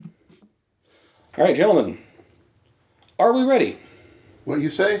All right, gentlemen. Are we ready? What you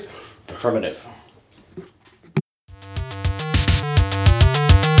say? Affirmative.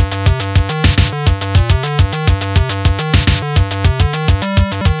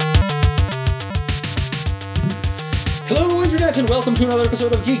 Hello, Internet, and welcome to another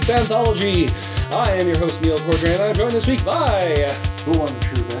episode of Geek Anthology. I am your host, Neil Cordray, and I'm joined this week by... The one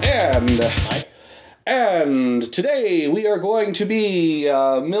true man. Mike? And today we are going to be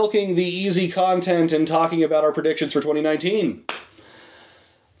milking the easy content and talking about our predictions for 2019.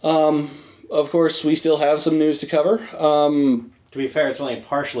 Of course, we still have some news to cover. To be fair, it's only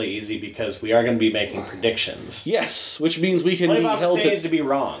partially easy because we are going to be making predictions. Yes, which means we can Plenty be of held opportunities to be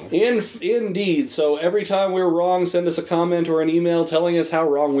wrong. Indeed. So every time we're wrong, send us a comment or an email telling us how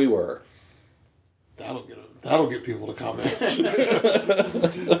wrong we were. That'll get people to comment.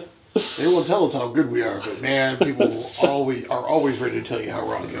 They won't tell us how good we are, but man, people are always ready to tell you how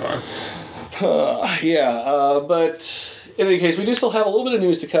wrong you are. But in any case, we do still have a little bit of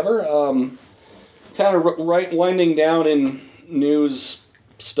news to cover. Kind of winding down in news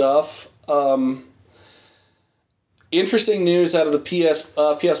stuff. Interesting news out of the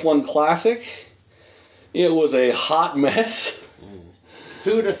PS1 Classic. It was a hot mess.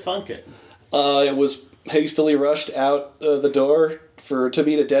 Who'd have thunk it? It was hastily rushed out the door to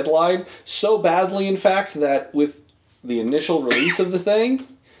meet a deadline. So badly, in fact, that with the initial release of the thing,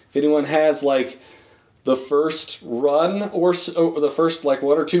 if anyone has like the first run or the first like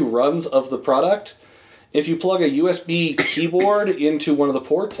one or two runs of the product, if you plug a USB keyboard into one of the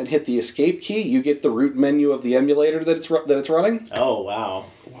ports and hit the escape key, you get the root menu of the emulator that it's running. Oh, wow.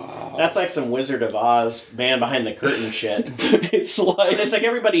 That's like some Wizard of Oz, man behind the curtain shit. It's like... And it's like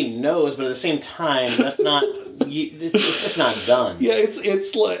everybody knows, but at the same time, that's not... It's just not done. Yeah,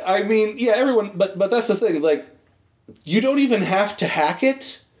 it's like... I mean, yeah, everyone... But that's the thing, like, you don't even have to hack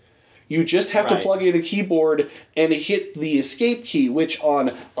it. You just have to plug in a keyboard and hit the escape key, which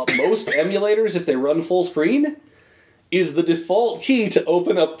on most emulators, if they run full screen, is the default key to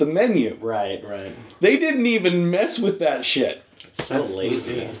open up the menu. Right. They didn't even mess with that shit. It's so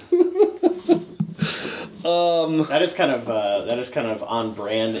lazy. That is kind of on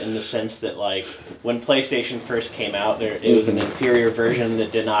brand in the sense that, like, when PlayStation first came out, it was an inferior version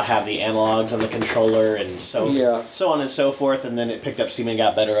that did not have the analogs on the controller, and so on and so forth. And then it picked up steam and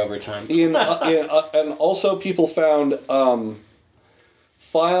got better over time. And also, people found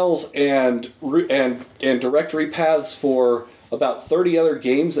files and directory paths for about 30 other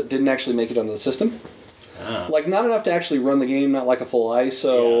games that didn't actually make it onto the system. Like, not enough to actually run the game, not like a full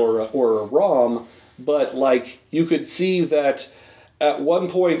ISO or a ROM. But like you could see that at one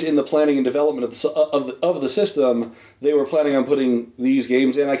point in the planning and development of the system, they were planning on putting these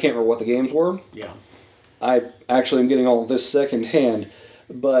games in. I can't remember what the games were. Yeah. I actually am getting all of this secondhand,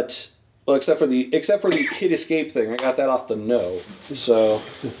 but except for the hit escape thing, I got that off the no. So,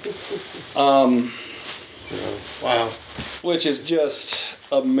 Wow. Which is just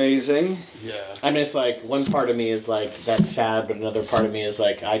amazing. Yeah. I mean, it's like, one part of me is like, that's sad, but another part of me is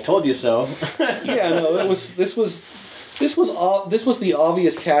like, I told you so. Yeah, no, this was the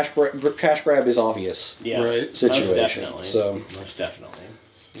obvious cash grab is obvious. Yes, right. Situation. Most definitely. So. Most definitely.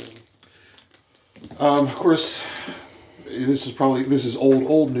 Of course, this is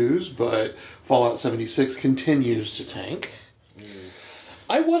old news, but Fallout 76 continues to tank.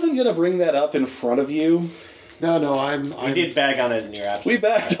 I wasn't gonna bring that up in front of you. No, We did bag on it in your absence. We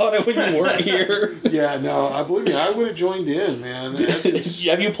backed on it when you weren't here. Yeah, no, I believe me, I would have joined in, man.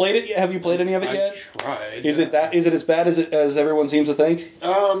 Have you played it? Have you played any of it yet? I tried. Is it as bad as everyone seems to think?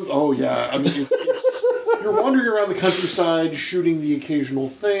 Oh yeah. I mean, you're wandering around the countryside, shooting the occasional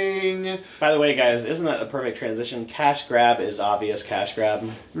thing. By the way, guys, isn't that a perfect transition? Cash grab is obvious cash grab.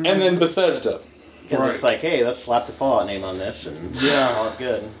 And then Bethesda. Because it's like, hey, let's slap the Fallout name on this and call it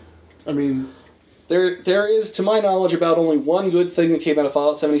good. I mean... There is, to my knowledge, about only one good thing that came out of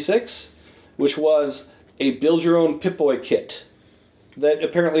Fallout 76, which was a build-your-own Pip-Boy kit that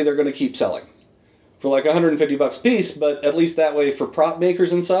apparently they're going to keep selling for like $150 a piece, but at least that way for prop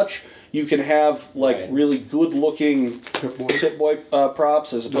makers and such, you can have like really good-looking Pip-Boy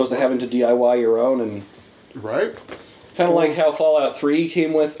props as opposed to having to DIY your own. And right. kind of like how Fallout 3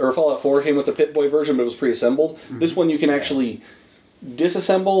 came with, or Fallout 4 came with the Pip-Boy version, but it was pre-assembled. Mm-hmm. This one you can actually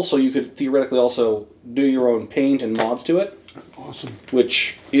disassemble, so you could theoretically also do your own paint and mods to it. Awesome.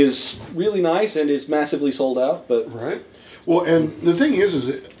 Which is really nice and is massively sold out, but... Right. Well, and the thing is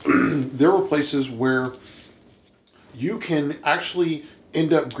that there were places where you can actually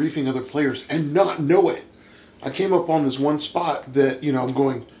end up griefing other players and not know it. I came up on this one spot that, I'm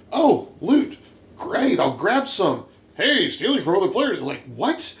going, oh, loot. Great, I'll grab some. Hey, stealing from other players. Like,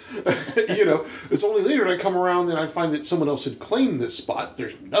 what? It's only later that I come around and I find that someone else had claimed this spot.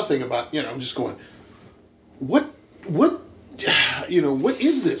 There's nothing about, I'm just going, what, what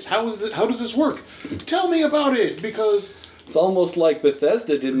is this? How does this work? Tell me about it, because it's almost like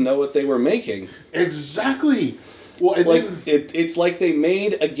Bethesda didn't know what they were making. Exactly. Well, it's like they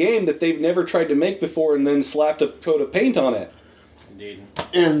made a game that they've never tried to make before and then slapped a coat of paint on it. Indeed.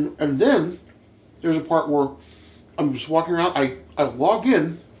 And then there's a part where I'm just walking around. I log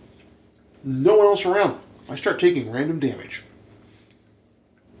in. No one else around. I start taking random damage.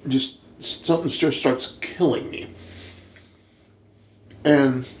 Something just starts killing me.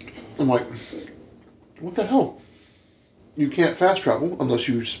 And I'm like, what the hell? You can't fast travel unless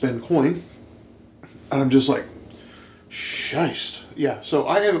you spend coin. And I'm just like, shiced. Yeah, so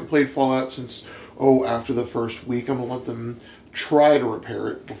I haven't played Fallout since, after the first week. I'm going to let them try to repair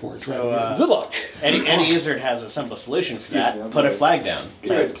it before I try to get it. Good luck. Eddie Izzard has a simple solution to that. Put a flag down.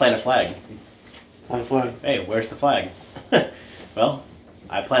 Plant a flag. Plant a flag. Hey, where's the flag? Well,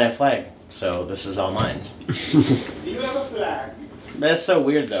 I planted a flag, so this is all mine. Do you have a flag? That's so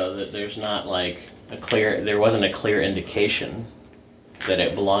weird, though, that there's not, there wasn't a clear indication that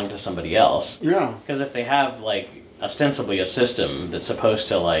it belonged to somebody else. Yeah. Because if they have, ostensibly a system that's supposed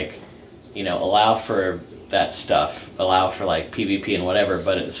to, allow for that stuff, allow for, PvP and whatever,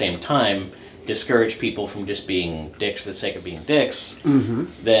 but at the same time discourage people from just being dicks for the sake of being dicks,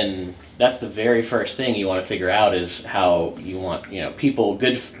 then that's the very first thing you want to figure out is how you want, people,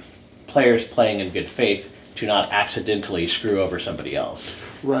 players playing in good faith to not accidentally screw over somebody else.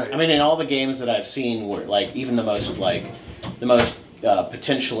 Right. I mean, in all the games that I've seen, where even the most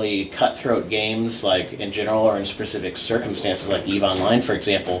potentially cutthroat games, in general or in specific circumstances, like EVE Online, for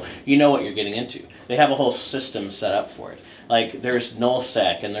example, you know what you're getting into. They have a whole system set up for it. There's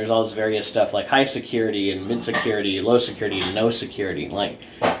nullsec, and there's all this various stuff like high security and mid security, low security, and no security,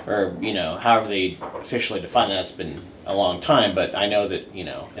 however they officially define that. It's been a long time, but I know that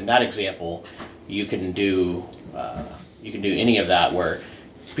in that example, you can do any of that where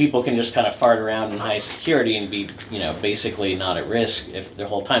people can just kind of fart around in high security and be basically not at risk the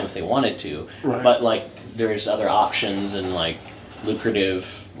whole time if they wanted to. Right. But there's other options and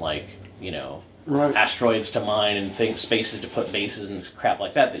lucrative right. asteroids to mine and spaces to put bases and crap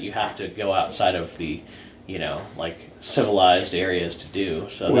like that you have to go outside of the civilized areas to do.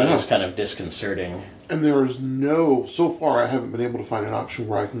 So that is kind of disconcerting. And so far I haven't been able to find an option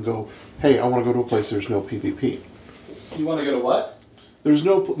where I can go, hey, I want to go to a place there's no PvP. You want to go to what? There's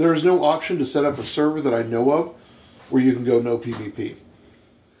no option to set up a server that I know of where you can go no PvP.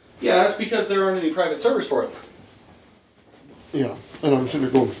 Yeah, that's because there aren't any private servers for it. Yeah, and I'm sitting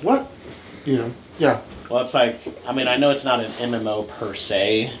there going, what? Yeah. Well, it's I know it's not an MMO per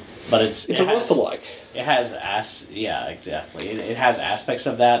se, but it's a roguelike. It has yeah, exactly. It has aspects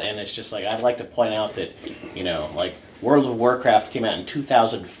of that, and it's just I'd like to point out that, World of Warcraft came out in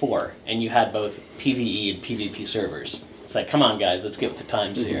 2004, and you had both PvE and PvP servers. It's come on, guys, let's get with the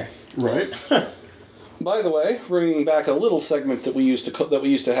times here. Right. By the way, bringing back a little segment that we used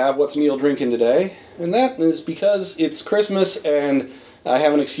to have. What's Neil drinking today? And that is because it's Christmas and I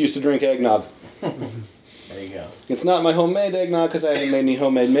have an excuse to drink eggnog. There you go. It's not my homemade eggnog because I haven't made any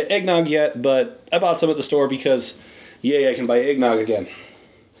homemade eggnog yet, but I bought some at the store because, yay, I can buy eggnog again.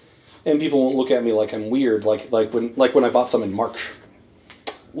 And people won't look at me like I'm weird, like when I bought some in March.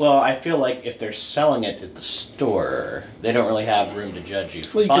 Well, I feel like if they're selling it at the store, they don't really have room to judge you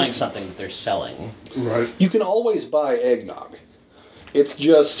for buying something that they're selling. Right. You can always buy eggnog. It's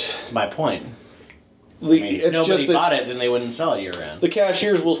just... That's my point. If nobody bought it, then they wouldn't sell it year-round. The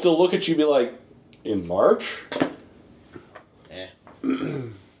cashiers will still look at you and be like, in March? Eh.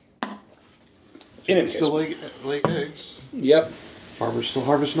 In any case. Still lay eggs. Yep. Farmers still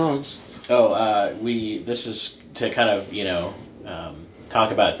harvest nogs. This is to kind of,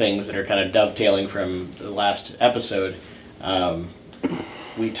 talk about things that are kind of dovetailing from the last episode.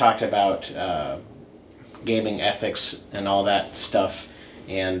 We talked about gaming ethics and all that stuff,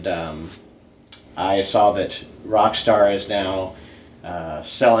 and I saw that Rockstar is now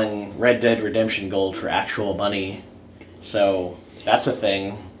selling Red Dead Redemption Gold for actual money, so that's a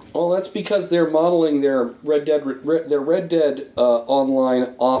thing. Well, that's because they're modeling their Red Dead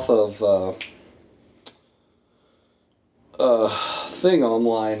Online off of thing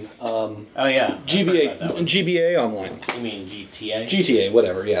online. Oh yeah, GBA Online. You mean GTA? GTA,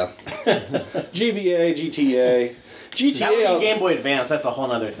 whatever. Yeah. GBA, GTA. That would be Game Boy Advance. That's a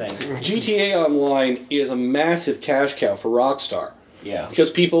whole other thing. GTA Online is a massive cash cow for Rockstar. Yeah.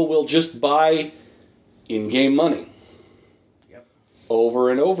 Because people will just buy in-game money. Yep. Over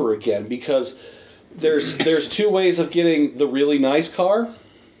and over again, because there's two ways of getting the really nice car.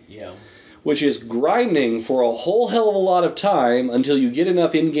 Yeah. Which is grinding for a whole hell of a lot of time until you get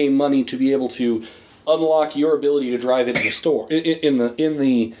enough in-game money to be able to unlock your ability to drive it in the store, in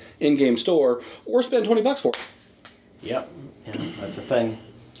the in-game store, or spend $20 for it. Yep. Yeah, that's the thing.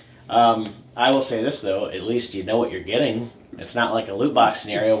 I will say this though: at least you know what you're getting. It's not like a loot box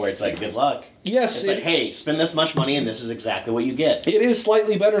scenario where it's like good luck. Yes, it's like, hey, spend this much money and this is exactly what you get. It is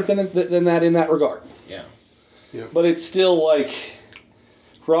slightly better than that in that regard. Yeah. Yeah. But it's still like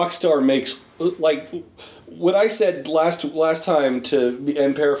Rockstar makes like what I said last time to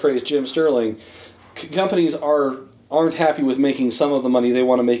and paraphrase Jim Sterling. Companies aren't happy with making some of the money; they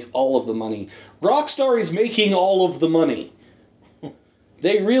want to make all of the money. Rockstar is making all of the money.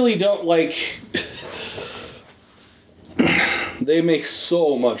 They really don't like. They make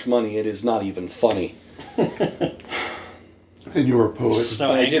so much money; it is not even funny. And you're a poet.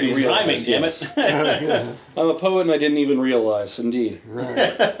 So I didn't realize, realize, damn it. I'm a poet, and I didn't even realize. Indeed, Right.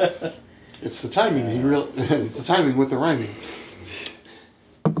 It's the timing. It's the timing with the rhyming.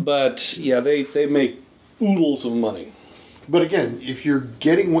 but yeah, they make oodles of money. But again, if you're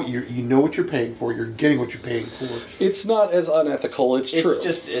getting what you know what you're paying for, you're getting what you're paying for. It's not as unethical. It's true. It's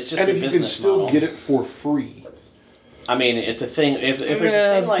just And a if you business can still model. get it for free. I mean, it's a thing. If there's a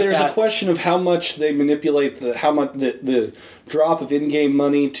thing like there's that, a question of how much they manipulate the drop of in-game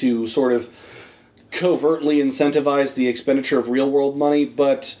money to sort of covertly incentivize the expenditure of real-world money,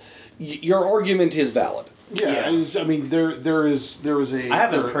 but your argument is valid. Yeah, Yeah. I mean there is a. I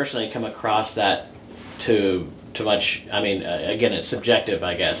haven't personally come across that too much. I mean, again, it's subjective,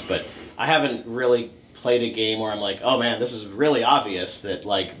 I guess, but I haven't really played a game where I'm like, oh man, this is really obvious that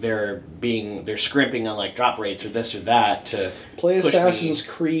like they're scrimping on like drop rates or this or that to Play push Assassin's me.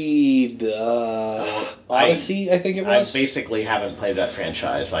 Creed Odyssey, I think it I was. basically haven't played that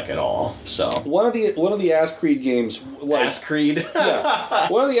franchise like at all. So One of the Ass Creed games, like Ass Creed. yeah,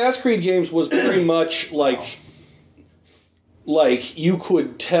 one of the Ass Creed games was very much like you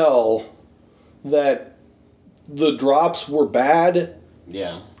could tell that the drops were bad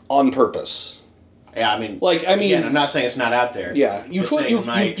Yeah. on purpose. Yeah, I mean, again, I'm not saying it's not out there. Yeah, you Just could. saying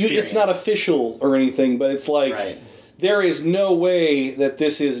my It's not experience. official or anything, but it's like Right. there is no way that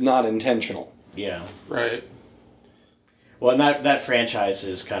this is not intentional. Yeah. Right. Well, and that franchise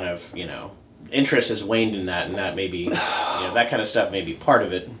is kind of, interest has waned in that, and that may be, that kind of stuff may be part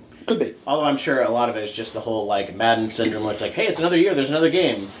of it. Could be. Although I'm sure a lot of it is just the whole, like, Madden syndrome where it's like, hey, it's another year, there's another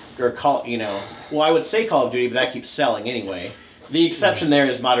game. Or, well, I would say Call of Duty, but that keeps selling anyway. The exception there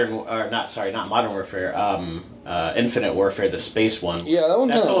is not Modern Warfare, Infinite Warfare, the space one. Yeah, that one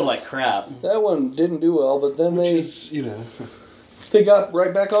That kinda- sold like crap. That one didn't do well, but then they got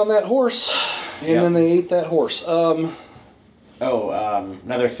right back on that horse, and Yep. then they ate that horse.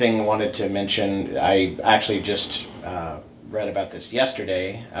 Another thing I wanted to mention, I actually just read about this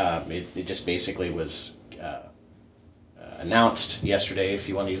yesterday. It just basically was announced yesterday, if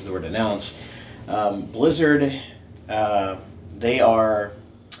you want to use the word announce. Blizzard, they are,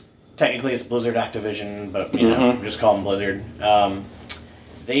 technically it's Blizzard Activision, but just call them Blizzard.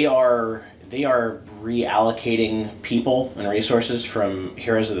 They are reallocating people and resources from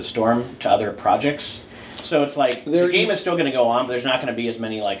Heroes of the Storm to other projects. So it's like the game is still going to go on, but there's not going to be as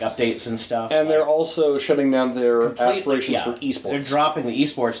many like updates and stuff. And they're also shutting down their Completely- aspirations yeah. for esports. They're dropping the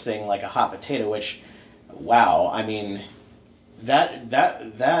esports thing like a hot potato. Which, wow, I mean, that.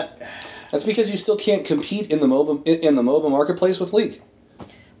 That's because you still can't compete in the MOBA marketplace with League.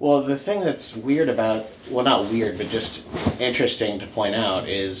 Well, the thing that's weird about, well, not weird, but just interesting to point out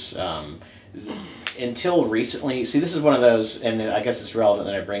is until recently, see, this is one of those, and I guess it's relevant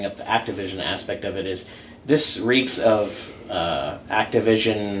that I bring up the Activision aspect of it, is this reeks of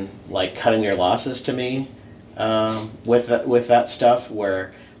Activision, like, cutting their losses to me with that stuff,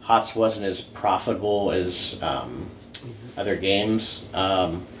 where HOTS wasn't as profitable as other games.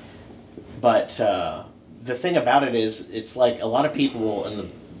 But the thing about it is, it's like a lot of people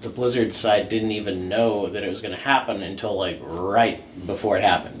in the Blizzard side didn't even know that it was going to happen until like right before it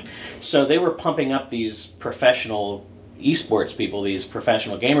happened. So they were pumping up these professional esports people, these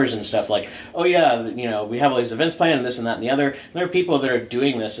professional gamers and stuff like, oh yeah, we have all these events planned and this and that and the other. And there are people that are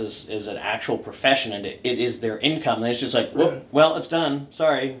doing this as an actual profession, and it is their income. And it's just like, well, it's done.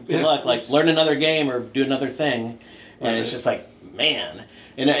 Sorry, good luck. Like, learn another game or do another thing. And it's just like, man.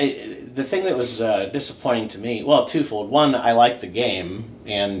 And the thing that was disappointing to me, well, twofold. One, I like the game,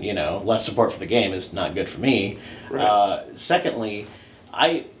 and less support for the game is not good for me. Right. Secondly,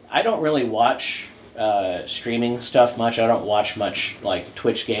 I don't really watch streaming stuff much. I don't watch much like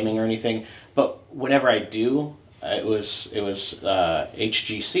Twitch gaming or anything. But whenever I do, it was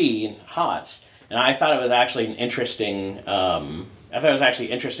HGC and HOTS, and I thought it was actually an interesting I thought it was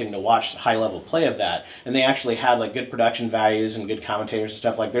actually interesting to watch high level play of that, and they actually had like good production values and good commentators and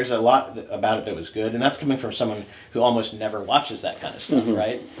stuff. Like there's a lot about it that was good, and that's coming from someone who almost never watches that kind of stuff,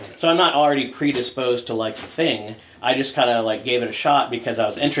 right? So I'm not already predisposed to like the thing. I just kind of like gave it a shot because I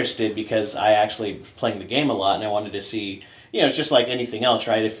was interested, because I actually was playing the game a lot and I wanted to see. It's just like anything else,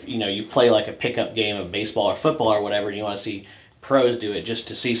 right? If you play like a pickup game of baseball or football or whatever, and you want to see pros do it just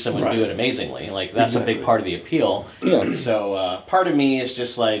to see someone do it amazingly. Like that's a big part of the appeal. Yeah. So part of me is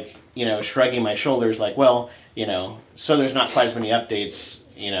just like, shrugging my shoulders like, well, so there's not quite as many updates,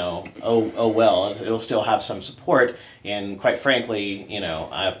 oh well, it'll still have some support. And quite frankly,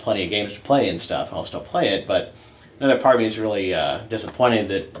 I have plenty of games to play and stuff. I'll still play it, but another part of me is really disappointed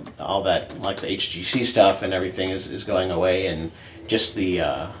that all that, like the HGC stuff and everything is going away, and just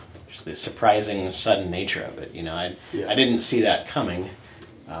the surprising sudden nature of it. I didn't see that coming.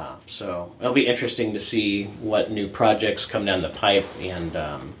 So it'll be interesting to see what new projects come down the pipe and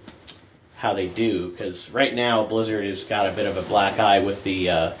how they do. Because right now Blizzard has got a bit of a black eye with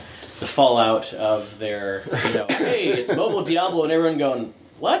the fallout of their, hey, it's mobile Diablo, and everyone going,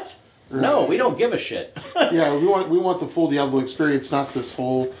 what? Right. No, we don't give a shit. Yeah, we want the full Diablo experience, not this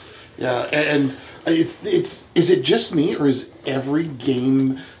whole. Yeah, and it's is it just me, or is every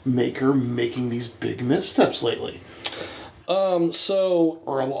game maker making these big missteps lately? So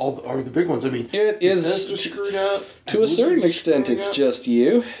or all are the big ones? I mean, it is screwed up to a certain extent. It's just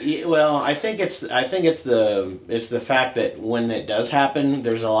you. Yeah, well, I think it's the fact that when it does happen,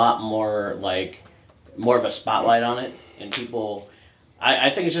 there's a lot more of a spotlight on it, and people.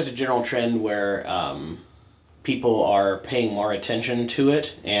 I think it's just a general trend where people are paying more attention to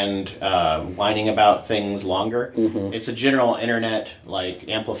it and whining about things longer. Mm-hmm. It's a general internet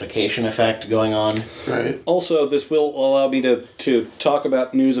amplification effect going on. Right. Also, this will allow me to talk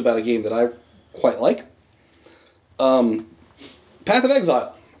about news about a game that I quite like. Path of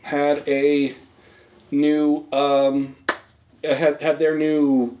Exile had a new had their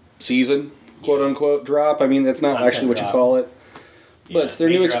new season, quote unquote, drop. I mean, that's not actually what you call it. But it's their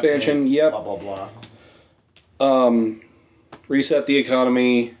new expansion. Update, yep. Blah blah blah. Reset the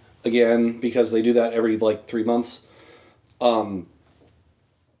economy again, because they do that every 3 months.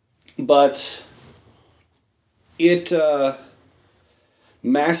 But it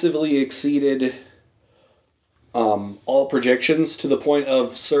massively exceeded all projections, to the point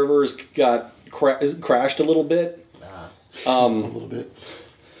of servers got crashed a little bit. A little bit.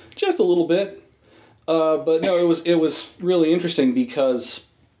 Just a little bit. But no, it was really interesting because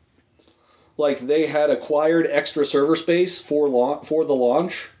they had acquired extra server space for the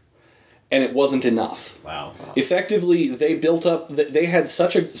launch, and it wasn't enough. Wow. Effectively, they built up. They had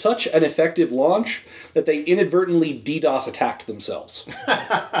such an effective launch that they inadvertently DDoS attacked themselves.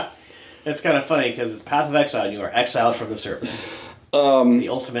 It's kind of funny because it's Path of Exile. You are exiled from the server. It's the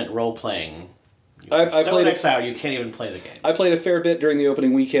ultimate role playing. I played Exile. You can't even play the game. I played a fair bit during the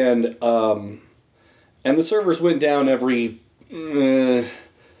opening weekend. And the servers went down every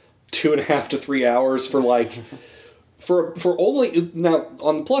 2.5 to 3 hours for only, now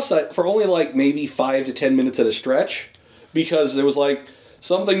on the plus side, for only maybe 5 to 10 minutes at a stretch, because there was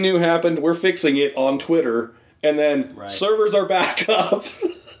something new happened, we're fixing it on Twitter, and then servers are back up.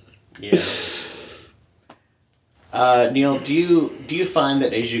 Yeah. Neil, do you find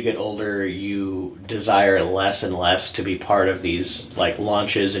that as you get older, you desire less and less to be part of these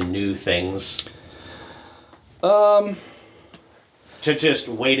launches and new things? To just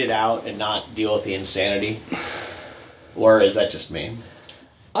wait it out and not deal with the insanity? Or is that just me?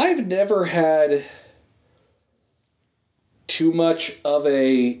 I've never had too much of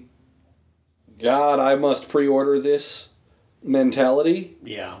a God, I must pre-order this mentality.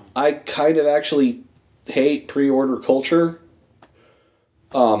 Yeah. I kind of actually hate pre-order culture.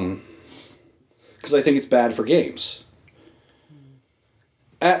 Because I think it's bad for games.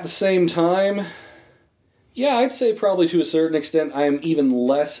 At the same time, yeah, I'd say probably to a certain extent I am even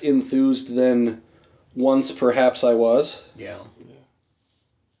less enthused than once perhaps I was. Yeah.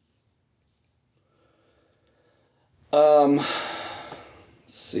 Let's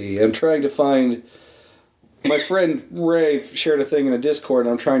see, I'm trying to find... My friend Ray shared a thing in a Discord,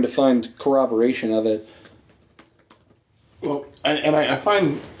 and I'm trying to find corroboration of it. Well, I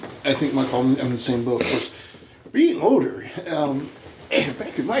think, Michael, I'm in the same boat. Of course, being older,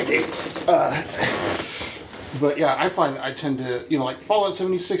 back in my day, but yeah, I find that I tend to, Fallout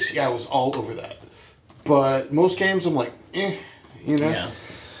 76, I was all over that. But most games, I'm Yeah.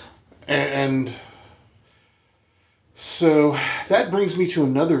 And so that brings me to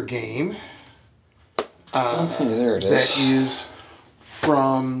another game. Okay, there it is. That is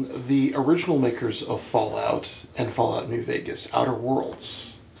from the original makers of Fallout and Fallout New Vegas, Outer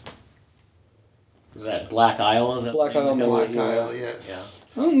Worlds. Is that Black Isle? Is that Black Isle, no. Black Yeah. Isle, yes.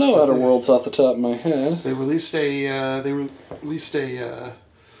 Yeah. I don't know Outer Worlds off the top of my head. They released a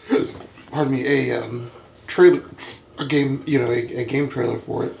pardon me, a trailer, a game, a game trailer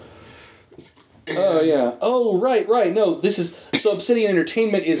for it. Oh yeah. Oh right. No, this is so Obsidian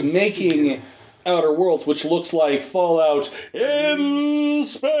Entertainment is making Outer Worlds, which looks like Fallout in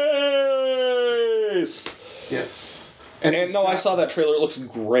space. Yes. And no, I saw that trailer. It looks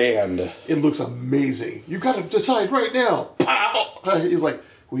grand. It looks amazing. You got to decide right now. Pow! He's like,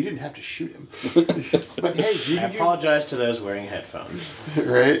 we didn't have to shoot him. But hey, I apologize to those wearing headphones.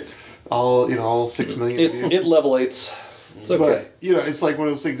 Right? All 6 million of you. It levelates. It's okay. But, it's like one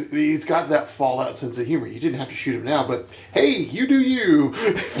of those things. It's got that Fallout sense of humor. You didn't have to shoot him now, but hey, you do you.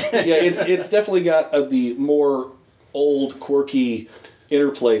 Yeah, it's definitely got the more old, quirky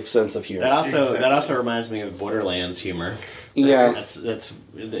interplay sense of humor. That also reminds me of Borderlands humor. Yeah. That's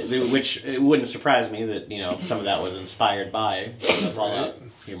which it wouldn't surprise me that some of that was inspired by the Fallout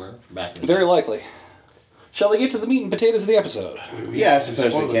humor from back in the Very day. likely. Shall we get to the meat and potatoes of the episode? Yeah, I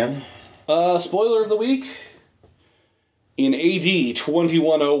suppose we can. Spoiler of the week. In AD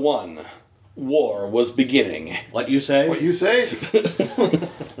 2101, war was beginning. What you say? What you say?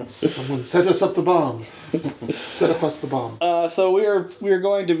 Someone set us up the bomb. Set up us the bomb. So we are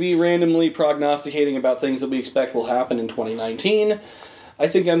going to be randomly prognosticating about things that we expect will happen in 2019. I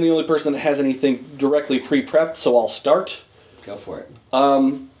think I'm the only person that has anything directly pre-prepped, so I'll start. Go for it.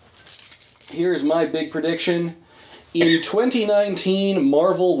 Here's my big prediction. In 2019,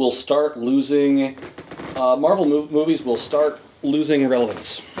 Marvel will start losing... movies will start losing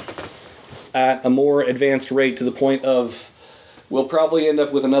relevance at a more advanced rate, to the point of we'll probably end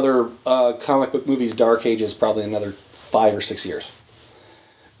up with another comic book movies Dark Ages probably another 5 or 6 years.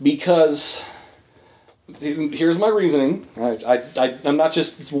 Because here's my reasoning. I'm not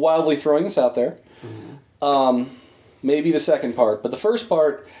just wildly throwing this out there. Maybe the second part, but the first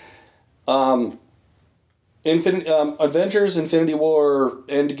part, Avengers, Infinity War,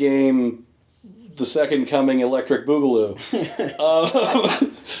 Endgame, The Second Coming, Electric Boogaloo,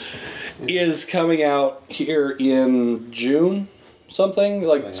 is coming out here in June, sometime in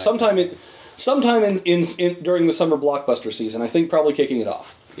during the summer blockbuster season. I think probably kicking it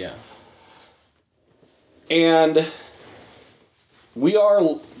off. Yeah. And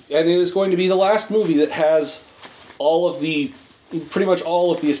it is going to be the last movie that has pretty much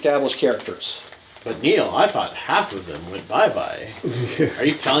all of the established characters. But Neil, I thought half of them went bye-bye. Are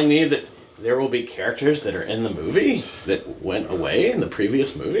you telling me that there will be characters that are in the movie that went away in the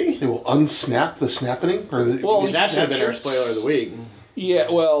previous movie? They will unsnap the snapping? That should have been our spoiler of the week. Yeah,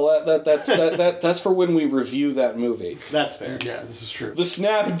 well, that's for when we review that movie. That's fair. Yeah, this is true. The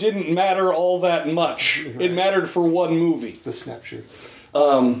snap didn't matter all that much. Right. It mattered for one movie. The snap shoot.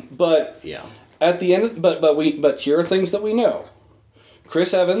 But yeah, at the end, but here are things that we know.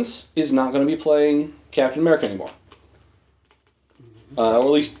 Chris Evans is not going to be playing Captain America anymore. Or at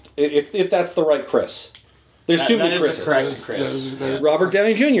least, if that's the right Chris. There's too many Chris's. That is the correct Chris. Robert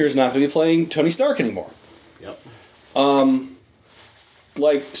Downey Jr. is not going to be playing Tony Stark anymore. Yep.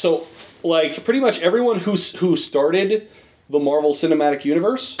 Pretty much everyone who started the Marvel Cinematic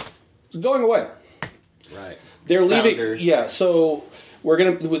Universe is going away. Right. They're leaving. Founders. Yeah. So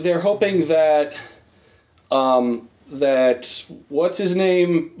they're hoping that what's his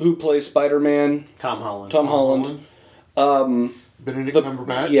name who plays Spider-Man? Tom Holland. Benedict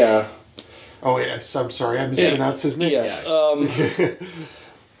Cumberbatch? Yeah. Oh, yes. I'm sorry. I mispronounced his name. Yes.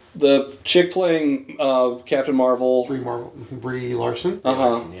 The chick playing Captain Marvel. Brie Larson?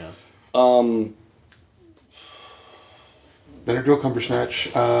 Uh-huh. Yeah. Benedict Cumberbatch.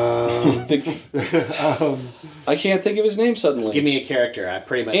 I can't think of his name suddenly. Just give me a character. I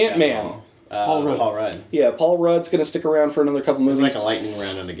pretty much Ant-Man. Paul Rudd. Paul Rudd. Yeah, Paul Rudd's going to stick around for another couple movies. It's like a lightning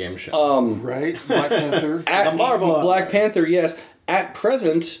round on a game show. Right? Black Panther. The Marvel. Black Panther, yes. At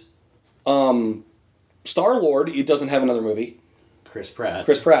present, Star-Lord, it doesn't have another movie. Chris Pratt.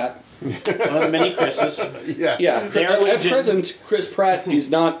 Chris Pratt. One of the many Chris's. Yeah. Yeah. At present, Chris Pratt is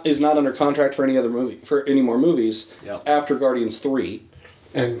not under contract for any more movies after Guardians 3.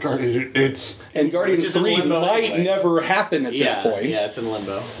 And Guardians 3 might never happen at this point. Yeah, it's in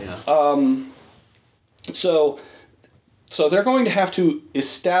limbo. Yeah. So they're going to have to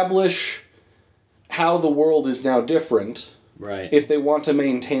establish how the world is now different, right? If they want to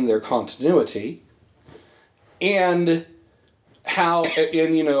maintain their continuity, and I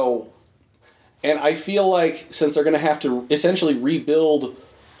feel like since they're going to have to essentially rebuild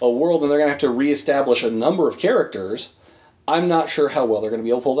a world and they're going to have to reestablish a number of characters, I'm not sure how well they're going to be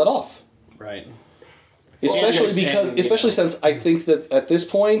able to pull that off. Right. Especially since I think that at this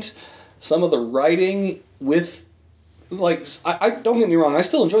point, some of the writing with, like, I don't get me wrong, I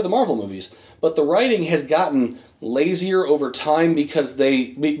still enjoy the Marvel movies, but the writing has gotten lazier over time because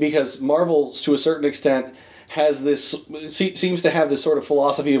Marvel, to a certain extent, has this seems to have this sort of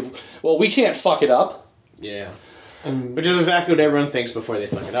philosophy of, well, we can't fuck it up. Yeah. Which is exactly what everyone thinks before they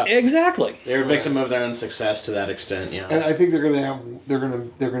fuck it up. Exactly. They're a victim of their own success to that extent, yeah. And I think they're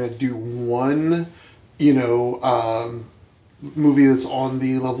gonna do one, movie that's on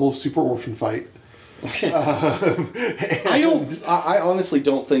the level of Super Orphan Fight. I honestly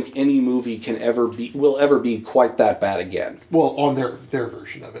don't think any movie will ever be quite that bad again. Well, on their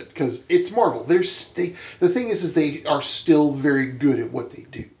version of it, because it's Marvel. The thing is they are still very good at what they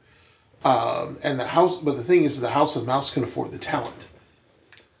do. But the thing is, the House of Mouse can afford the talent.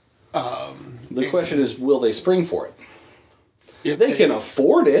 The question is, will they spring for it? If they can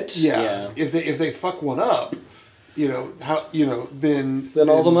afford it. Yeah. If they fuck one up, then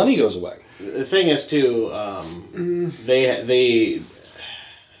all the money goes away. The thing is too,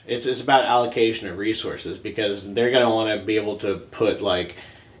 it's about allocation of resources, because they're going to want to be able to put like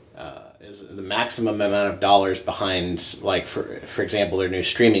the maximum amount of dollars behind, like for example, their new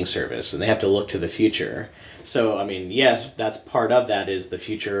streaming service, and they have to look to the future. So I mean, yes, that's part of that is the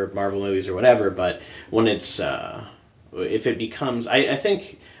future of Marvel movies or whatever. But when it's if it becomes, I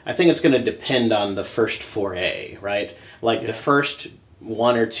think it's going to depend on the first foray, right? Like the first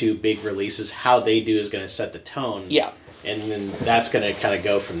one or two big releases, how they do is going to set the tone. Yeah. And then that's going to kind of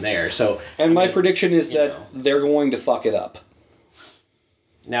go from there. So, my prediction is that they're going to fuck it up.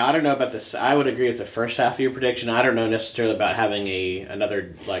 Now, I don't know about this. I would agree with the first half of your prediction. I don't know necessarily about having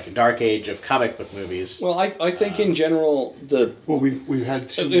another like dark age of comic book movies. Well, I think in general we've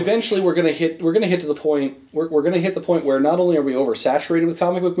had eventually we're gonna hit to the point we're gonna hit the point where not only are we oversaturated with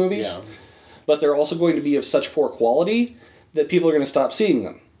comic book movies, but they're also going to be of such poor quality that people are going to stop seeing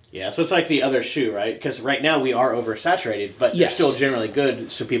them. Yeah, so it's like the other shoe, right? Because right now we are oversaturated, but they're still generally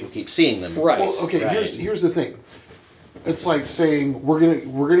good, so people keep seeing them. Right. Well, okay. Right. Here's the thing. It's like saying we're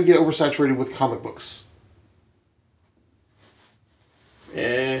gonna get oversaturated with comic books.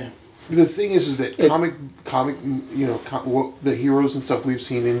 The thing is that the heroes and stuff we've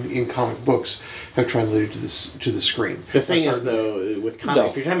seen in comic books have translated to the screen. The thing is, though, with comic,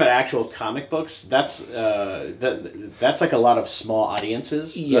 if you're talking about actual comic books, that's like a lot of small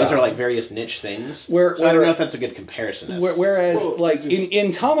audiences. Yeah. Those are like various niche things. So I don't know if that's a good comparison. Whereas,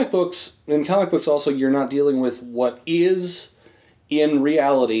 in comic books, also you're not dealing with what is in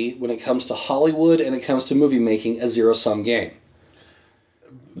reality when it comes to Hollywood and it comes to movie making a zero-sum game.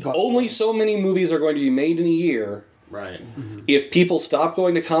 But only so many movies are going to be made in a year. Right. Mm-hmm. If people stop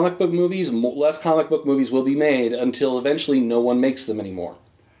going to comic book movies, less comic book movies will be made until eventually no one makes them anymore.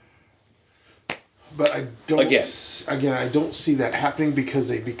 But I don't. Again, I don't see that happening because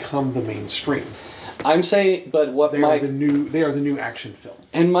they become the mainstream. I'm saying, but what they are the new action film.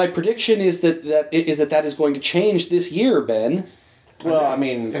 And my prediction is that is going to change this year, Ben. Well, I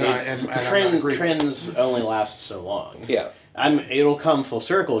mean, trends only last so long. Yeah. It'll come full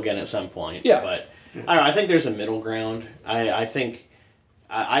circle again at some point. Yeah. But I don't know. I think there's a middle ground. I think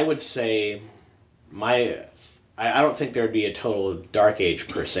I would say I don't think there'd be a total dark age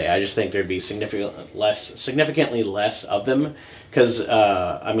per se. I just think there'd be significantly less of them because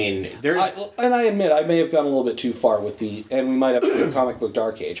there's. And I admit I may have gone a little bit too far with and we might have a comic book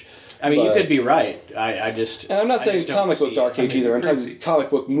dark age. I mean, you could be right. And I'm not saying comic book dark age either. I'm talking comic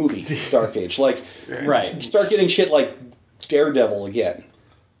book movie dark age. Like, right. Start getting shit like Daredevil again,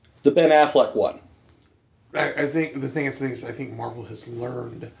 the Ben Affleck one. I think the thing is, I think Marvel has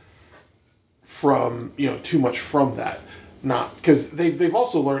learned from too much from that. Not because they've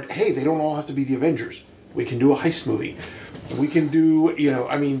also learned. Hey, they don't all have to be the Avengers. We can do a heist movie. We can do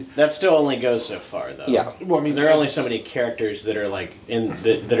that still only goes so far though. Yeah. Well, there are only so many characters that are like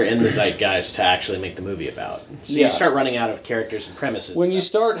that are in the zeitgeist to actually make the movie about. So you start running out of characters and premises. When you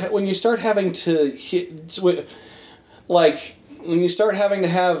start having to hit. Like, when you start having to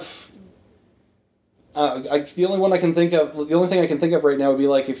have... the only thing I can think of right now would be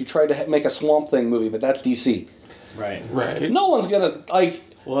like if you tried to make a Swamp Thing movie, but that's DC. Right. No one's gonna, like...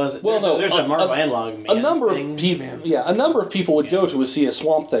 There's a Marvel analog a number of people would go to see a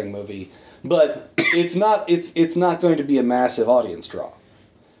Swamp Thing movie, but it's not going to be a massive audience draw.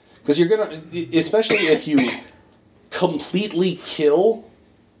 Because you're gonna... Especially if you completely kill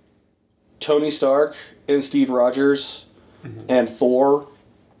Tony Stark and Steve Rogers and Thor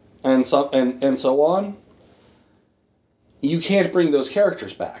and so on, you can't bring those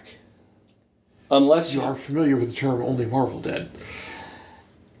characters back. Unless you are familiar with the term "only Marvel dead."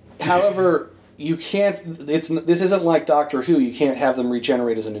 However, you can't. This isn't like Doctor Who. You can't have them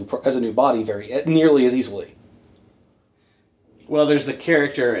regenerate as a new body nearly as easily. Well, there's the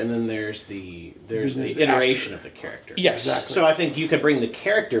character, and then there's the iteration of the character. Yes, exactly. So I think you could bring the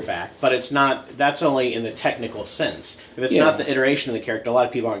character back, but it's not. That's only in the technical sense. If it's not the iteration of the character, a lot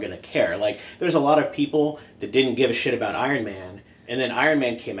of people aren't going to care. Like, there's a lot of people that didn't give a shit about Iron Man, and then Iron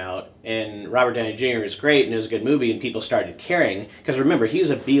Man came out, and Robert Downey Jr. was great, and it was a good movie, and people started caring. Because remember, he was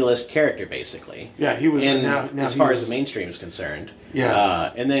a B-list character, basically. Yeah, he was. And now as far as the mainstream is concerned.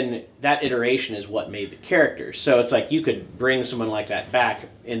 Yeah. And then that iteration is what made the character. So it's like you could bring someone like that back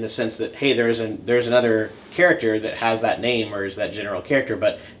in the sense that, hey, there's another character that has that name or is that general character,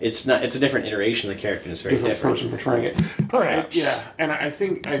 but it's not. It's a different iteration of the character, and it's very different. Person portraying it. Perhaps. Yeah, and I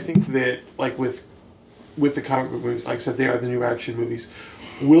think that, like, with the comic book movies, like I said, they are the new action movies.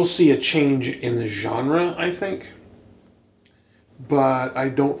 We'll see a change in the genre, I think. But I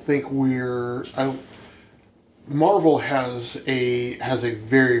don't think Marvel has a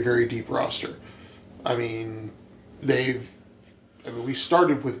very, very deep roster. I mean, we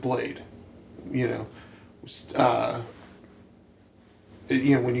started with Blade, you know.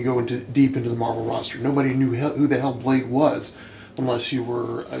 When you go deep into the Marvel roster, nobody knew who the hell Blade was, unless you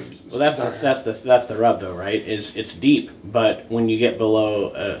were. Well, that's the rub, though, right? Is it's deep, but when you get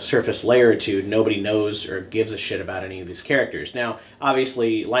below a surface layer or two, nobody knows or gives a shit about any of these characters. Now,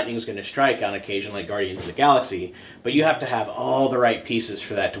 obviously, lightning's going to strike on occasion, like Guardians of the Galaxy, but you have to have all the right pieces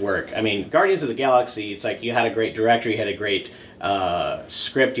for that to work. I mean, Guardians of the Galaxy, it's like you had a great director, you had a great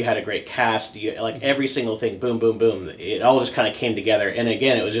script, you had a great cast, like every single thing, boom, boom, boom. It all just kind of came together, and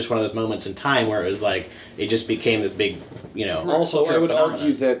again, it was just one of those moments in time where it was like it just became this big, Also, I would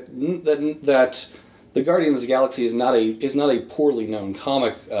argue that the Guardians of the Galaxy is not a poorly known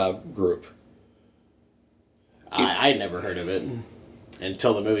comic group. I'd never heard of it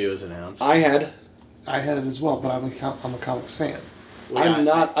until the movie was announced. I had as well, but I'm a comics fan. I'm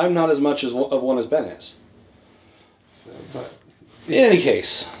not as much of one as Ben is. So, but in any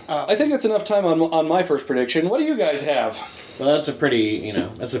case, I think that's enough time on my first prediction. What do you guys have? Well, that's a pretty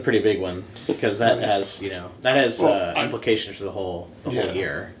big one because that has implications for the whole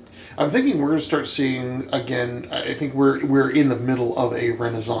year. I'm thinking we're going to start seeing again. I think we're in the middle of a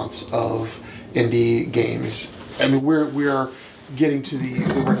renaissance of indie games. I mean, we are getting to the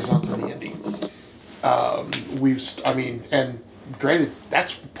renaissance of the indie. And granted,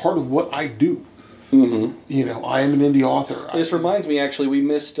 that's part of what I do. Mm-hmm. I am an indie author. This reminds me, actually, we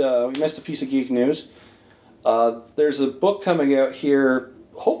missed a piece of geek news. There's a book coming out here,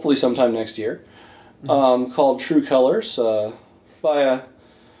 hopefully sometime next year, called True Colors, by a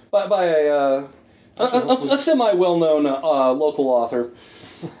semi-well-known local author,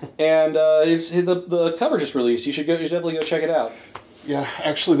 and the cover just released. You should definitely go check it out. Yeah,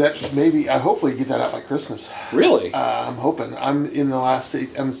 actually, hopefully get that out by Christmas. Really? I'm hoping. I'm in the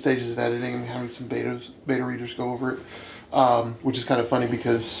stages of editing. I'm having some beta readers go over it, which is kind of funny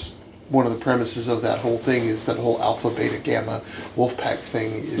because one of the premises of that whole thing is that whole alpha, beta, gamma, wolf pack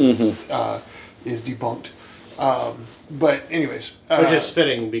thing is debunked. But anyways, which is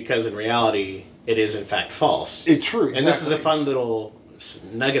fitting because in reality it is in fact false. It's true, exactly. And this is a fun little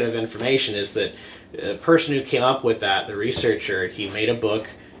nugget of information: is that the person who came up with that, the researcher, he made a book,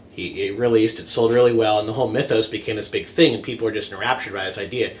 it released, it sold really well, and the whole mythos became this big thing, and people were just enraptured by this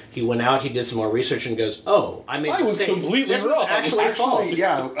idea. He went out, he did some more research, and goes, "Oh, I was completely this wrong. Was actually false.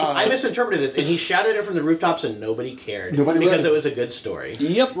 Yeah, I misinterpreted this," and he shouted it from the rooftops, and nobody cared. Nobody because it was a good story.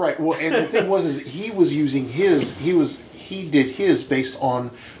 Yep. Right. Well, and the thing was, he was using he did his based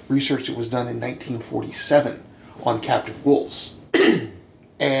on research that was done in 1947 on captive wolves.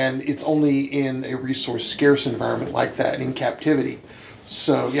 And it's only in a resource scarce environment like that, in captivity.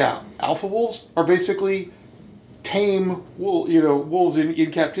 So yeah, alpha wolves are basically tame wolves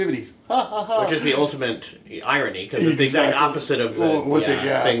in captivities. Which is the ultimate irony, because it's the exact opposite of the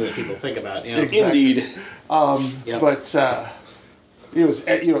thing that people think about. You know? Exactly. Indeed. But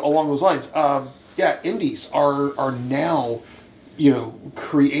along those lines, indies are now,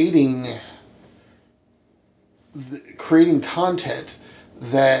 creating content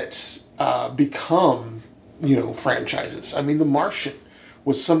that become, franchises. I mean, The Martian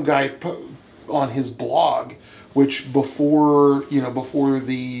was some guy on his blog, which before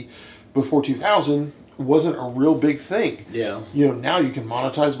 2000 wasn't a real big thing. Yeah. Now you can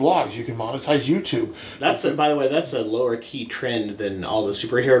monetize blogs, you can monetize YouTube. By the way, that's a lower key trend than all the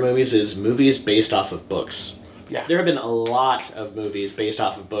superhero movies, is movies based off of books. Yeah. There have been a lot of movies based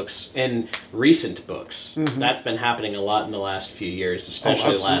off of books and recent books. Mm-hmm. That's been happening a lot in the last few years,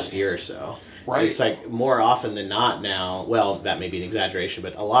 especially the last year or so. Right. It's like more often than not now, well, that may be an exaggeration,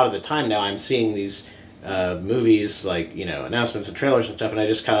 but a lot of the time now I'm seeing these movies, like, you know, announcements and trailers and stuff, and I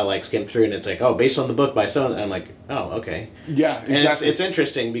just kind of like skim through, and it's like, oh, based on the book by someone, and I'm like, oh, okay. Yeah, exactly. And it's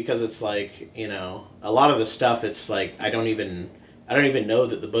interesting because it's like, you know, a lot of the stuff, it's like, I don't even know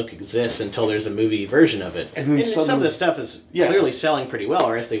that the book exists until there's a movie version of it. And then some of the stuff is clearly selling pretty well,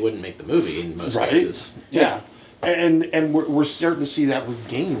 or else they wouldn't make the movie in most cases. Yeah. And we're starting to see that with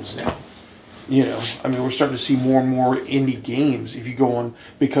games now. You know, I mean, we're starting to see more and more indie games if you go on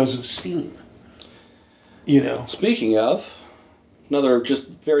because of Steam. You know. Speaking of, another just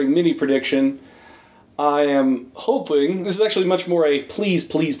very mini prediction. I am hoping, this is actually much more a please,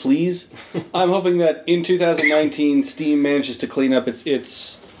 please, please. I'm hoping that in 2019, Steam manages to clean up its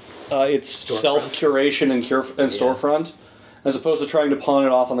self-curation and storefront, as opposed to trying to pawn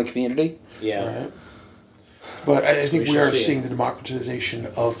it off on the community. Yeah. Right. But I think we are seeing the democratization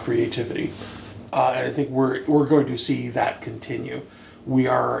of creativity. And I think we're going to see that continue. We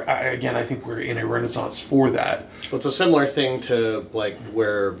are, again, I think we're in a renaissance for that. Well, it's a similar thing to, like,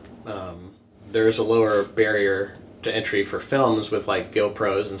 where there's a lower barrier to entry for films with, like,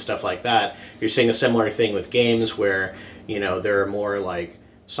 GoPros and stuff like that. You're seeing a similar thing with games where, you know, there are more, like,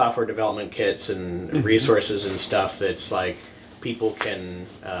 software development kits and resources and stuff that's, like, people can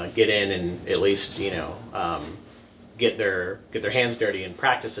get in and at least, you know, get their hands dirty and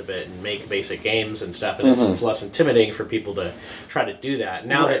practice a bit and make basic games and stuff, and it's less intimidating for people to try to do that.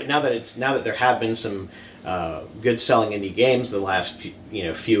 Now that there have been some good selling indie games the last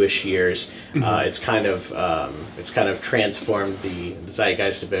fewish years, it's kind of transformed the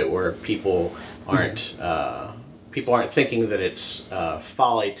zeitgeist a bit, where people aren't thinking that it's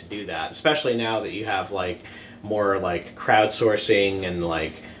folly to do that, especially now that you have like more like crowdsourcing and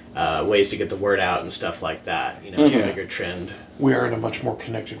like ways to get the word out and stuff like that. You know, it's a bigger trend. We are in a much more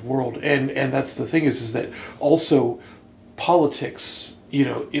connected world, and that's the thing is that also politics, you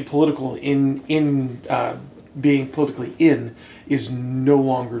know, being politically in is no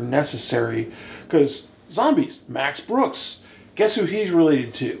longer necessary, because zombies. Max Brooks, guess who he's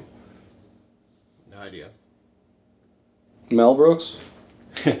related to? No idea. Mel Brooks.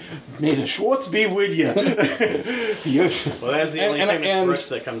 May the Schwartz be with you. Well, that's the only famous Brooks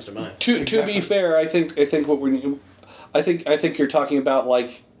that comes to mind. To be fair, I think you're talking about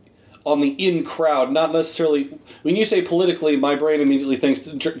like on the in crowd, not necessarily. When you say politically, my brain immediately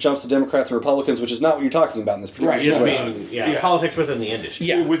jumps to Democrats and Republicans, which is not what you're talking about in this particular situation. Just politics within the industry.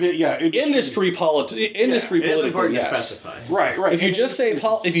 Yeah, industry politically. It is important to specify. Right. If you just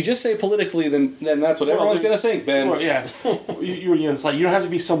say politically, then that's what everyone's going to think, Ben. Well, yeah, it's like you don't have to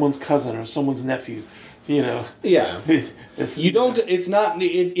be someone's cousin or someone's nephew. You know. Yeah. You don't. It's not.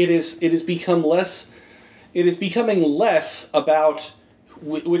 It is become less. It is becoming less about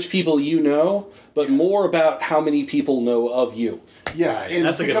which people you know, but more about how many people know of you. Yeah, and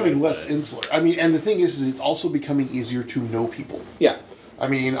it's becoming less insular. I mean, and the thing is it's also becoming easier to know people. Yeah. I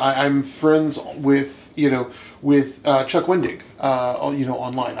mean, I'm friends with Chuck Wendig,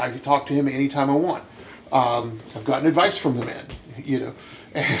 online. I can talk to him anytime I want. I've gotten advice from the man, you know.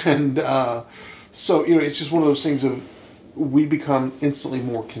 And so, you know, it's just one of those things of we become instantly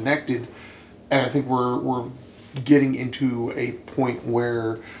more connected, and I think we're getting into a point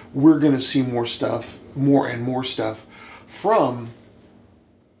where we're going to see more and more stuff from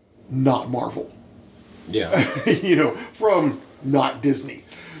not Marvel. Yeah. You know, from not Disney.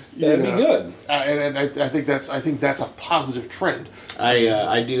 That'd be good. And I think that's a positive trend.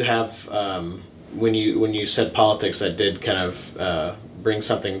 I do have when you said politics, that did kind of bring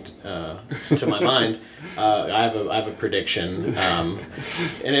something to my mind. I have a prediction, and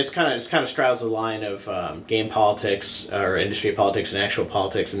it's kind of straddles the line of game politics or industry politics and actual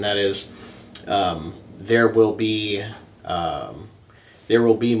politics, and that is there will be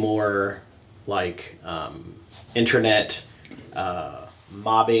more like internet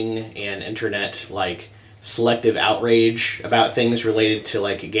mobbing and internet like selective outrage about things related to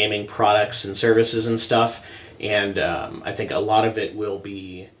like gaming products and services and stuff. And I think a lot of it will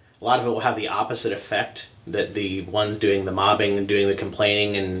have the opposite effect that the ones doing the mobbing and doing the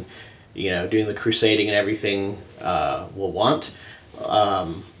complaining and, you know, doing the crusading and everything will want.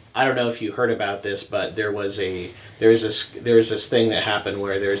 I don't know if you heard about this, but there was this thing that happened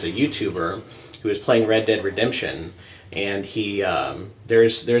where there's a YouTuber who was playing Red Dead Redemption, and he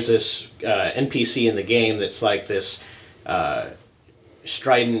there's this NPC in the game that's like this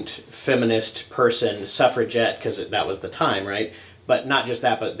strident feminist person, suffragette, because that was the time, right? But not just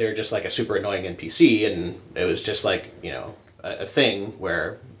that, but they're just like a super annoying NPC, and it was just like, you know, a thing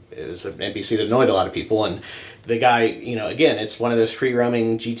where it was an NPC that annoyed a lot of people, and the guy, again, it's one of those free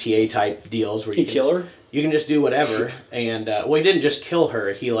roaming GTA type deals where you can just do whatever, and he didn't just kill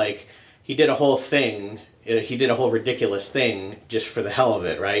her. He did a whole thing. He did a whole ridiculous thing just for the hell of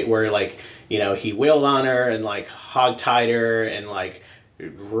it, right? Where he wailed on her and hog-tied her and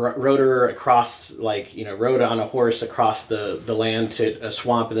rode her across, rode on a horse across the land to a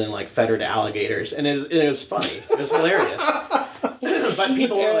swamp and then fed her to alligators, and it was funny. It was hilarious. But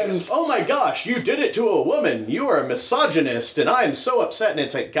people were like, "Oh my gosh, you did it to a woman! You are a misogynist, and I am so upset." And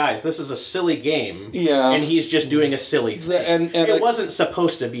it's like, guys, this is a silly game, and he's just doing a silly thing. And it wasn't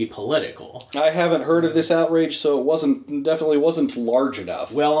supposed to be political. I haven't heard of this outrage, so it definitely wasn't large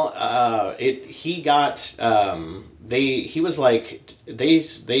enough. Well,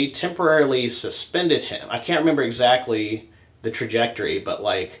 they temporarily suspended him. I can't remember exactly the trajectory, but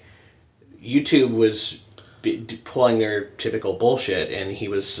YouTube was pulling their typical bullshit, and he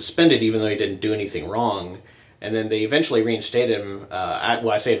was suspended even though he didn't do anything wrong. And then they eventually reinstated him.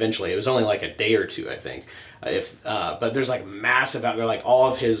 I say eventually; it was only a day or two, I think. But there's massive out there,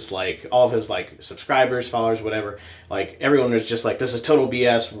 all of his subscribers, followers, whatever. Everyone was just this is total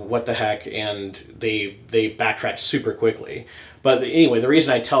BS. What the heck? And they backtracked super quickly. But anyway, the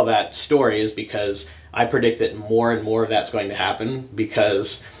reason I tell that story is because I predict that more and more of that's going to happen,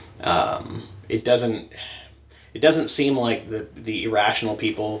 because it doesn't seem like the irrational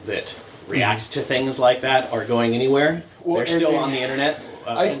people that react to things like that are going anywhere. They're still on the internet.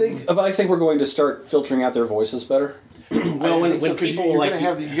 I think we're going to start filtering out their voices better. Well, when people you're gonna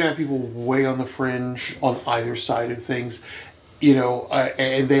have people way on the fringe on either side of things,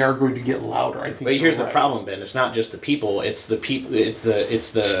 and they are going to get louder. I think. But here's the problem, Ben. It's not just the people. It's the people. It's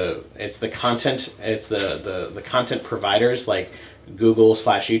the content. It's the content providers like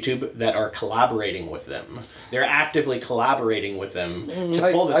Google/YouTube that are collaborating with them. They're actively collaborating with them to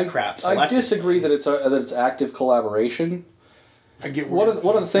pull this crap. I disagree that it's active collaboration. I get one of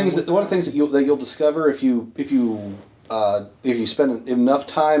the things that you'll discover if you spend enough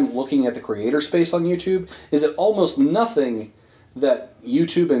time looking at the creator space on YouTube is that almost nothing that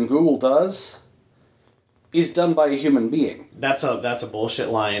YouTube and Google does is done by a human being. That's a bullshit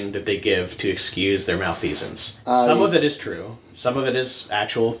line that they give to excuse their malfeasance. Some of it is true. Some of it is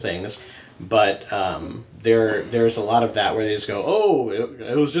actual things. But there's a lot of that where they just go, "Oh,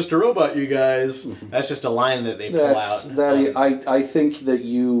 it was just a robot, you guys." Mm-hmm. That's just a line that they pull out. I think that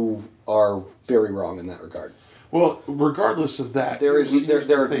you are very wrong in that regard. Well, regardless of that, I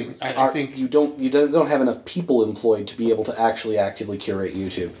think you don't have enough people employed to be able to actually actively curate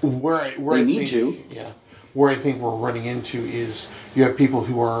YouTube. Where I think we're running into is you have people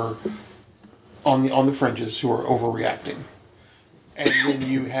who are on the fringes who are overreacting. And then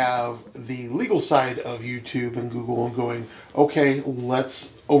you have the legal side of YouTube and Google and going, okay,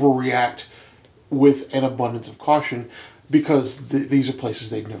 let's overreact with an abundance of caution because these are places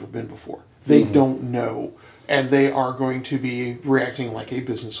they've never been before. They don't know. And they are going to be reacting like a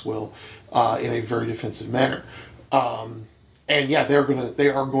business will in a very defensive manner. And yeah, they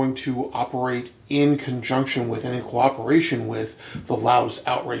are going to operate in conjunction with and in cooperation with the loudest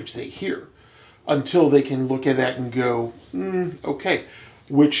outrage they hear. Until they can look at that and go, okay.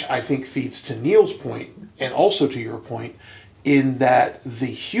 Which I think feeds to Neil's point, and also to your point, in that the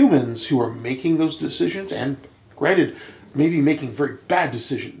humans who are making those decisions, and granted, maybe making very bad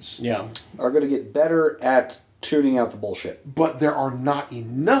decisions, are going to get better at tuning out the bullshit. But there are not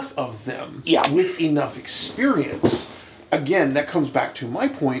enough of them with enough experience. Again, that comes back to my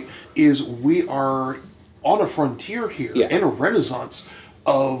point, is we are on a frontier here, in a renaissance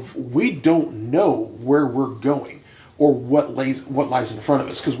of we don't know where we're going or what lies in front of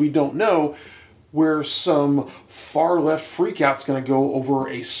us, because we don't know where some far left freakout's going to go over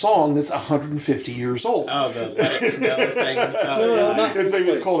a song that's 150 years old. Oh, the Let It Snow thing.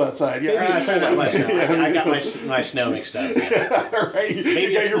 Maybe it's cold outside. Yeah, maybe it's cold outside. I got my snow mixed up. Right.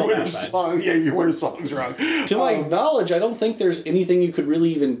 Maybe you got your winter song. Yeah, your winter song's wrong. To my knowledge, I don't think there's anything you could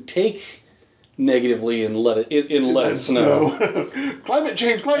really even take negatively and let it snow. Climate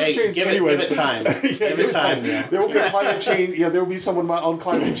change. Give it time. Give it time. Yeah. There will be climate change. Yeah, there will be someone on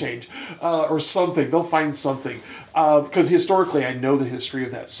climate change or something. They'll find something because historically, I know the history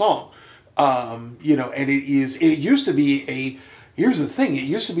of that song. And it used to be here's the thing. It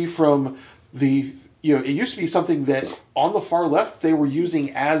used to be from it used to be something that on the far left they were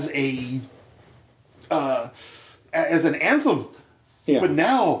using as an anthem. Yeah. But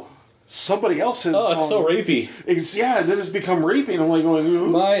now somebody else has. Oh, it's so rapey. That has become rapey. And I'm like going. Ooh.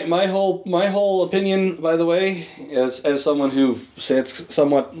 My whole opinion, by the way, as someone who sits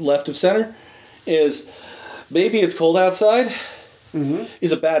somewhat left of center, is maybe it's cold outside,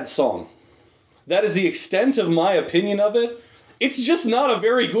 is a bad song. That is the extent of my opinion of it. It's just not a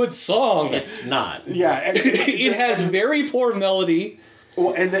very good song. It's not. Yeah. It has very poor melody.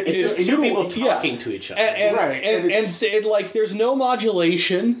 Well, and It's and two you- people talking to each other. And like there's no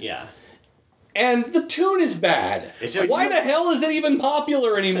modulation. Yeah. And the tune is bad. It's just- Why the hell is it even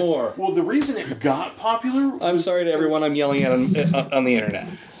popular anymore? Well, the reason it got popular. I'm sorry to everyone I'm yelling at on the internet.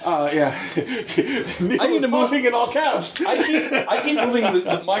 Yeah. Neil I need is to move- talking in all caps. I keep moving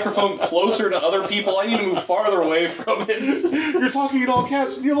the microphone closer to other people. I need to move farther away from it. You're talking in all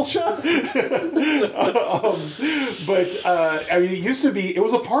caps, Neil. Shut. But I mean, it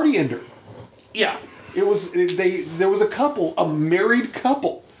was a party ender. Yeah. There was a married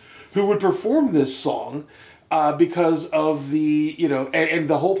couple, who would perform this song, because of the and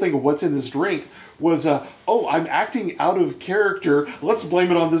the whole thing of what's in this drink was I'm acting out of character. Let's blame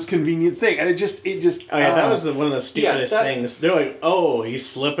it on this convenient thing, and it just. Oh yeah, that was one of the stupidest things. They're like, "Oh, he's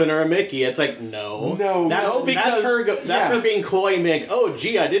slipping her a Mickey." It's like, no, because that's her being coy and being, "Oh,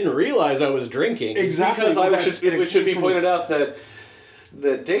 gee, I didn't realize I was drinking." Exactly. Because it should be pointed out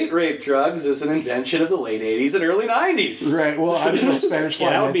that date rape drugs is an invention of the late 80s and early 90s. Right. Well, I don't know Spanish. Yeah,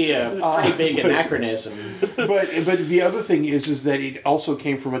 that would be a pretty big anachronism. But the other thing is that it also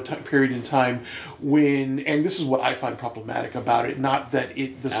came from a period in time when, and this is what I find problematic about it, not that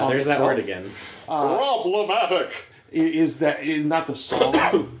the song There's itself, that word again. Problematic. is that not the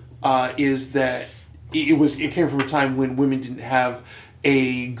song, is that it came from a time when women didn't have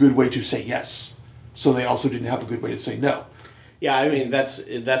a good way to say yes, so they also didn't have a good way to say no. Yeah, I mean that's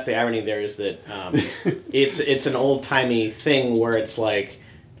the irony there is that it's an old timey thing where it's like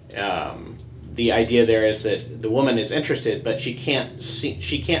the idea there is that the woman is interested, but she can't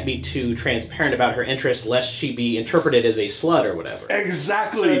be too transparent about her interest lest she be interpreted as a slut or whatever.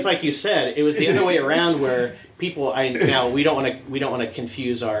 Exactly. So it's like you said, it was the other way around where people. Now we don't want to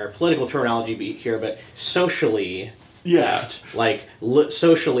confuse our political terminology here, but socially left, like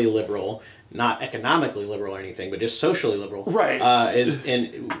socially liberal. Not economically liberal or anything, but just socially liberal. Right. Is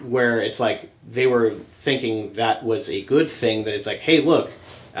in where it's like they were thinking that was a good thing. That it's like, hey, look,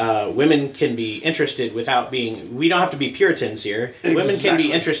 women can be interested without being. We don't have to be Puritans here. Exactly. Women can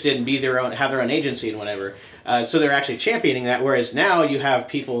be interested and have their own agency and whatever. So they're actually championing that. Whereas now you have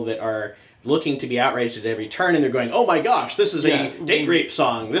people that are looking to be outraged at every turn, and they're going, "Oh my gosh, this is a date rape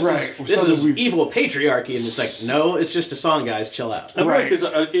song. This is evil patriarchy." And it's like, no, it's just a song, guys. Chill out. America's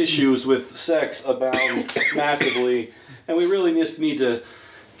issues with sex abound massively, and we really just need to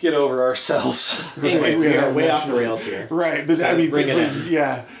get over ourselves. Anyway, we are way off the rails here. Right, but So I mean, bring it in.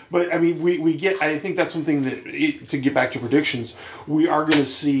 Yeah, but I mean, we get. I think that's something that to get back to predictions, we are going to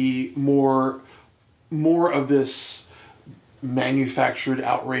see more of this manufactured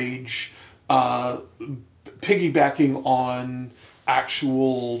outrage. Piggybacking on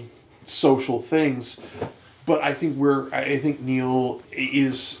actual social things, but I think Neil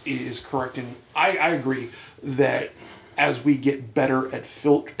is correct, and I agree that as we get better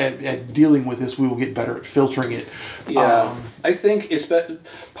at dealing with this, we will get better at filtering it. Yeah, I think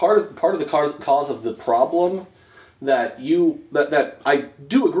part of the cause of the problem that I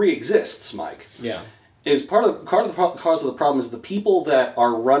do agree exists, Mike. Yeah, is part of the cause of the problem is the people that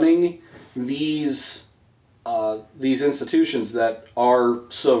are running these institutions that are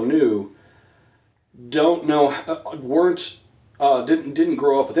so new didn't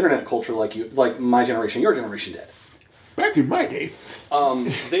grow up with internet culture like my generation, your generation did. Back in my day,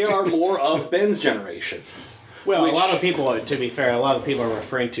 they are more of Ben's generation. Well, a lot of people, to be fair, are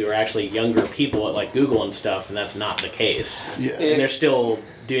referring to are actually younger people at like Google and stuff, and that's not the case. Yeah, and they're still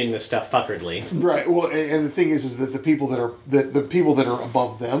doing this stuff fuckeredly. Right. Well, and the thing is that the people that are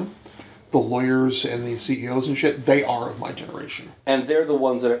above them, the lawyers and the CEOs and shit, they are of my generation. And they're the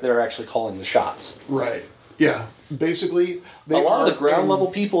ones that are actually calling the shots. Right. Yeah. Basically, a lot of the ground level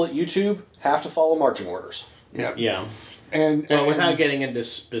people at YouTube have to follow marching orders. Yeah. Yeah. And without getting into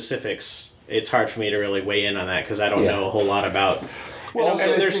specifics, it's hard for me to really weigh in on that because I don't know a whole lot about. Well, and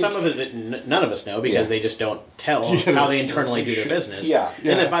also, there's some of it that none of us know because they just don't tell how they internally do their business. Yeah. And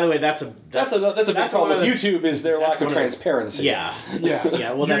then, by the way, that's a big problem with YouTube is their lack of transparency. Yeah.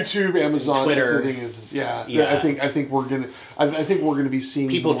 Yeah. Well, YouTube, Amazon, Twitter. That's the thing is, I think we're gonna be seeing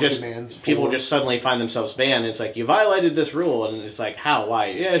people more demands. People just suddenly find themselves banned. It's like you violated this rule, and it's like how, why?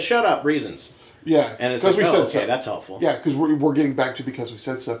 Yeah, shut up, reasons. Yeah, and it's like, we said so. That's helpful. Yeah, because we're getting back to because we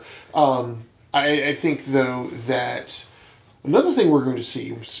said so. I think though that. Another thing we're going to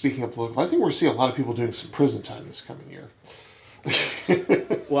see, speaking of political, I think we're going to see a lot of people doing some prison time this coming year.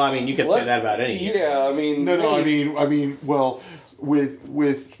 Well, I mean, you could say that about any year. Yeah, I mean... No, I mean, well,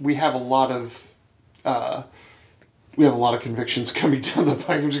 we have a lot of we have a lot of convictions coming down the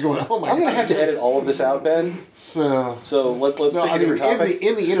pipe. I'm just going, oh my God. I'm going to have to edit all of this out, Ben. So let's pick a different topic.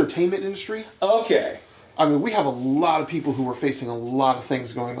 In the entertainment industry, okay. I mean, we have a lot of people who are facing a lot of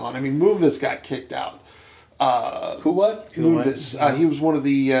things going on. I mean, Moonves got kicked out. Who what? Moonves. He was one of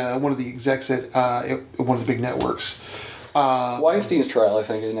the execs at one of the big networks. Weinstein's trial, I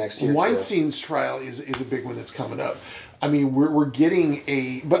think, is next year. Weinstein's trial is a big one that's coming up. I mean, we're getting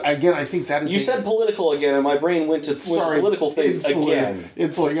but again, I think that is. You said political again, and my brain went to political things again.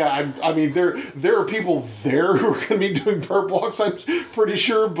 It's like, yeah, I mean, there are people there who are going to be doing perp walks, I'm pretty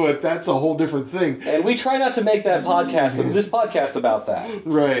sure, but that's a whole different thing. And we try not to make that this podcast about that.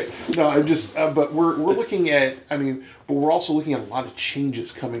 Right. No, I'm just, but we're looking at, I mean, but we're also looking at a lot of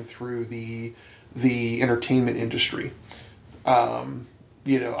changes coming through the entertainment industry.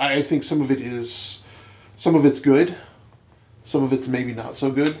 I think some of it's good. Some of it's maybe not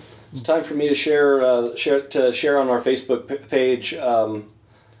so good. It's time for me to share on our Facebook page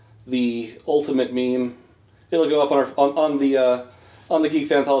the ultimate meme. It'll go up on the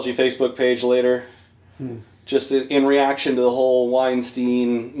Geek Anthology Facebook page later. Just in reaction to the whole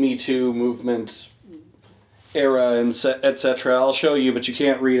Weinstein Me Too movement era and etc. I'll show you, but you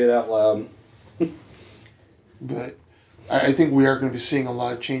can't read it out loud. But I think we are going to be seeing a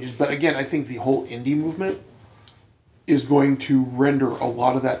lot of changes. But again, I think the whole indie movement is going to render a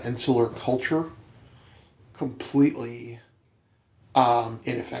lot of that insular culture completely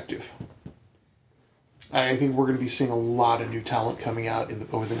ineffective. I think we're going to be seeing a lot of new talent coming out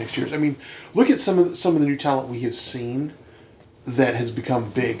over the next years. I mean, look at some of the new talent we have seen that has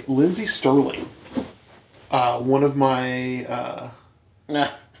become big. Lindsey Sterling, one of my.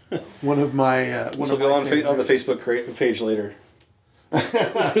 One of my. This will go on the Facebook page later. Yeah,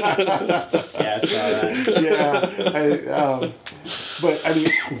 I saw that. Yeah, but I mean,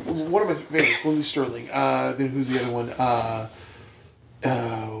 one of my favorites, Lindsey Sterling. Then who's the other one?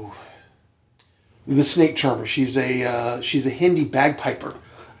 The Snake Charmer. She's a Hindi bagpiper.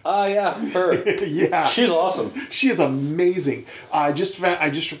 Yeah, her. Yeah, she's awesome. She is amazing. I just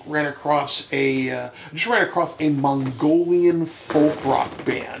ran across a Mongolian folk rock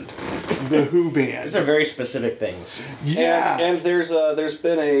band, the Who band. These are very specific things. Yeah, and there's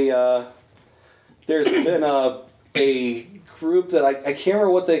been a group that I can't remember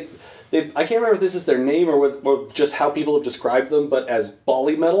what I can't remember if this is their name or just how people have described them, but as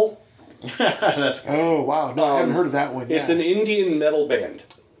Bali metal. That's cool. Oh wow! No, I haven't heard of that one. It's an Indian metal band.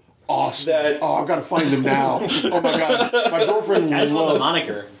 Awesome. I've got to find them now. Oh my God. My girlfriend loves... I just love the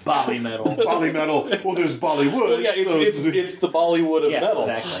moniker. Bali metal. Bali metal. Well, there's Bollywood. Well, yeah, it's the Bollywood of metal.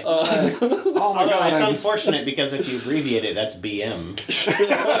 Exactly. Oh my God. It's unfortunate because if you abbreviate it, that's BM.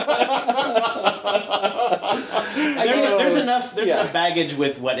 There's enough baggage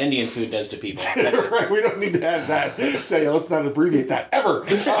with what Indian food does to people. Right, we don't need to add that. So yeah, let's not abbreviate that ever.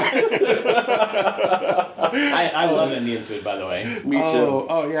 I love Indian food, by the way. Me too.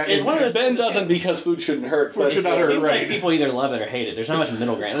 Oh yeah. It's one of those Ben doesn't because food shouldn't hurt. Food should not hurt, seems right. like people either love it or hate it. There's not much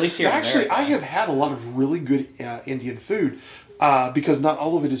middle ground, at least here in America. I have had a lot of really good Indian food because not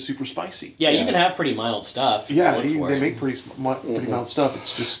all of it is super spicy. Yeah, you can have pretty mild stuff. Yeah, they make pretty mild stuff.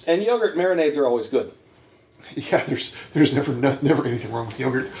 It's just... And yogurt marinades are always good. Yeah, there's never anything wrong with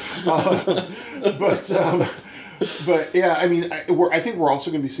yogurt. But yeah, I mean, I think we're also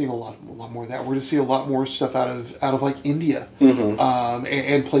going to be seeing a lot more of that. We're going to see a lot more stuff out of like India,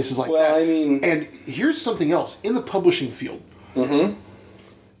 and places like that. Well, I mean, and here's something else in the publishing field.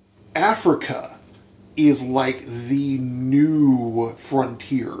 Africa is like the new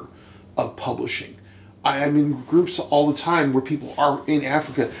frontier of publishing. I'm in groups all the time where people are in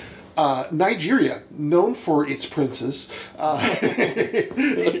Africa. Nigeria, known for its princes. There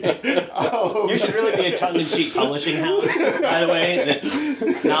should really be a tongue-in-cheek publishing house, by the way,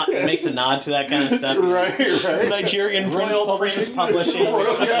 that makes a nod to that kind of stuff. Right. Nigerian Royal Prince Publishing or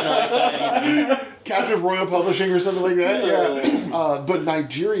something like that. Captive Royal Publishing or something like that, yeah. But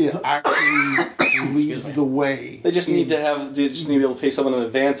Nigeria actually leads the way. They just need to be able to pay someone in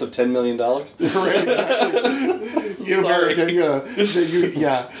advance of $10 million. Right, exactly. In America,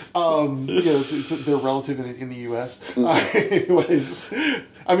 they're relative in the U.S. Anyways,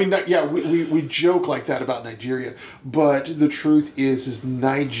 I mean, we joke like that about Nigeria, but the truth is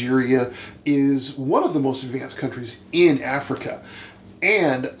Nigeria is one of the most advanced countries in Africa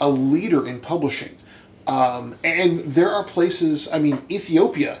and a leader in publishing. And there are places, I mean,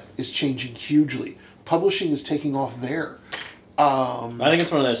 Ethiopia is changing hugely. Publishing is taking off there. I think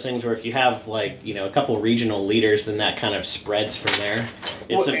it's one of those things where if you have like a couple regional leaders, then that kind of spreads from there.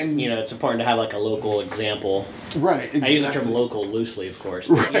 It's it's important to have like a local example. Right. Exactly. I use the term local loosely, of course.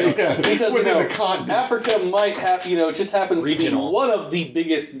 Right. Yeah. Because within the continent, Africa might have it just happens regional. to be one of the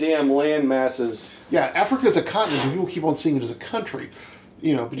biggest damn land masses. Yeah, Africa is a continent, and people keep on seeing it as a country.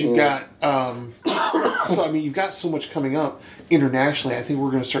 But you've got so I mean you've got so much coming up internationally. I think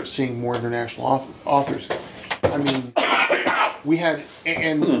we're going to start seeing more international authors. I mean, we had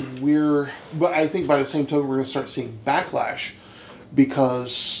but I think by the same token we're going to start seeing backlash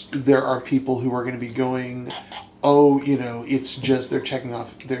because there are people who are going to be going, it's just they're taking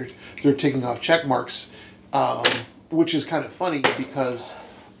off check marks, which is kind of funny because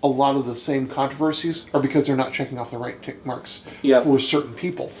a lot of the same controversies are because they're not checking off the right tick marks for certain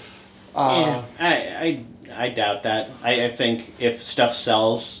people. I doubt that. I think if stuff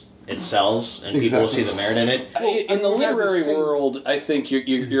sells, it sells, and people will see the merit in it. In the literary world, I think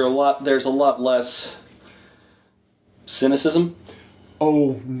you're a lot. There's a lot less cynicism.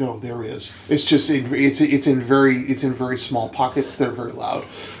 Oh no, there is. It's just it's in very small pockets. They're very loud.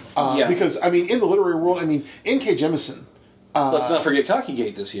 Because I mean, in the literary world, I mean, N.K. Jemisin. Let's not forget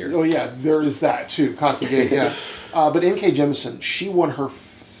Cockygate this year. Oh yeah, there is that too. Cockygate, yeah. But N.K. Jemisin, she won her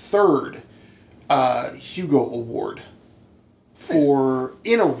third Hugo Award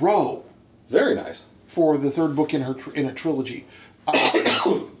in a row. Very nice. For the third book in a trilogy. I think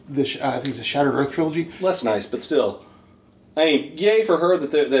it's the Shattered Earth trilogy. Less nice, but still. I mean, yay for her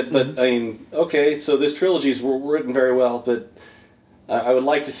but I mean, okay, so this trilogy's written very well, but I would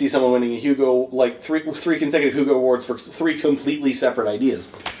like to see someone winning a Hugo, like three consecutive Hugo Awards for three completely separate ideas.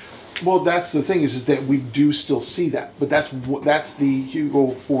 Well, that's the thing is that we do still see that, but that's the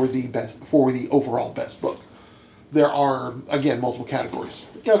Hugo for the overall best book. There are again multiple categories.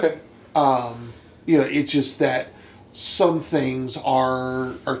 Okay. It's just that some things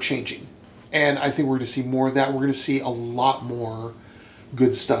are changing, and I think we're going to see more of that. We're going to see a lot more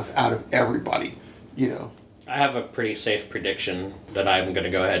good stuff out of everybody. I have a pretty safe prediction that I'm going to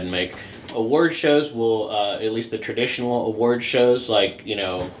go ahead and make. Award shows will, at least the traditional award shows, like,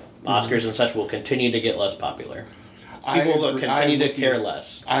 Oscars and such, will continue to get less popular. People will continue to care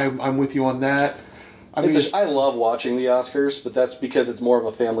less. I'm with you on that. I love watching the Oscars, but that's because it's more of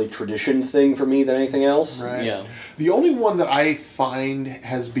a family tradition thing for me than anything else. Right. Yeah. The only one that I find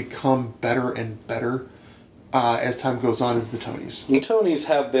has become better and better as time goes on is the Tonys. The Tonys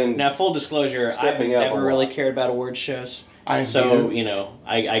have been now. Full disclosure, I've never really cared about awards shows. I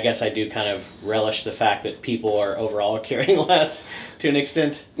guess I do kind of relish the fact that people are overall caring less to an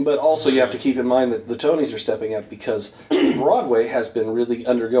extent. But also you have to keep in mind that the Tonys are stepping up because Broadway has been really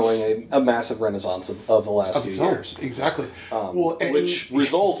undergoing a massive renaissance of the last few years. Exactly. Which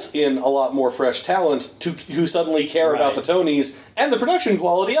results in a lot more fresh talent who suddenly care about the Tonys and the production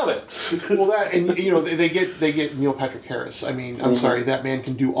quality of it. Well, that and they get Neil Patrick Harris. I mean, I'm sorry, that man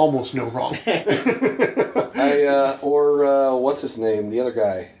can do almost no wrong. What's his name? The other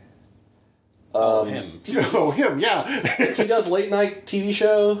guy. Him. Him, yeah. He does late night TV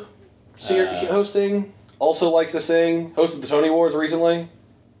show hosting. Also likes to sing. Hosted the Tony Awards recently.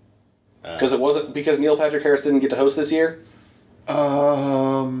 Because Neil Patrick Harris didn't get to host this year.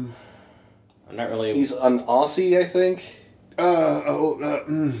 I'm not really. He's an Aussie, I think.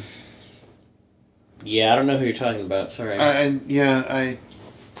 Yeah, I don't know who you're talking about. Sorry.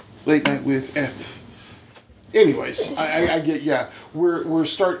 Late night with F. Anyways, I get we're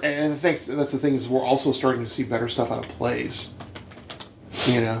starting, and that's the thing is we're also starting to see better stuff out of plays.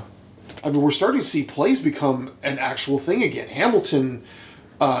 I mean we're starting to see plays become an actual thing again. Hamilton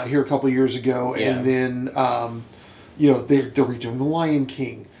here a couple of years ago, and then they're redoing The Lion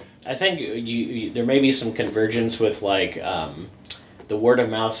King. I think there may be some convergence with like the word of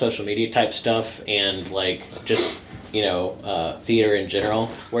mouth social media type stuff and like just theater in general,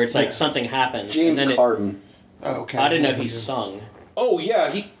 where it's like something happens. James and then Corden. Okay. I didn't know he sung. Oh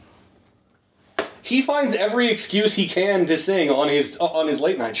yeah, he finds every excuse he can to sing on his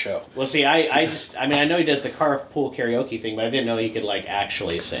late night show. Well, see, I know he does the carpool karaoke thing, but I didn't know he could like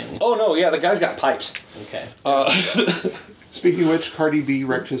actually sing. Oh no, yeah, the guy's got pipes. Okay. Speaking of which, Cardi B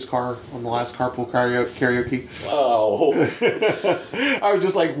wrecked his car on the last carpool karaoke. Wow. I was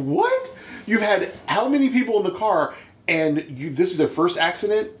just like, what? You've had how many people in the car, and this is their first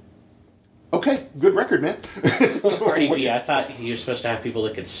accident? Okay, good record, man. Cardi B, I thought you were supposed to have people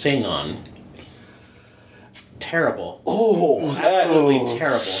that could sing on. Terrible. Oh, absolutely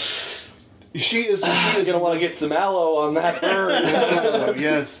terrible. She is gonna want to get some aloe on that burn.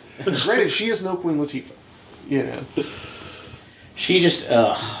 Yes. Granted, she is no Queen Latifah. She just,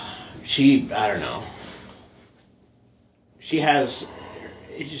 I don't know. she has,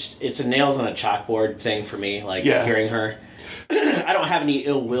 it's a nails on a chalkboard thing for me, like hearing her. I don't have any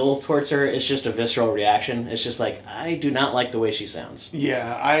ill will towards her. It's just a visceral reaction. It's just like, I do not like the way she sounds.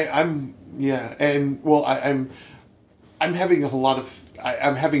 Yeah, I'm having a lot of,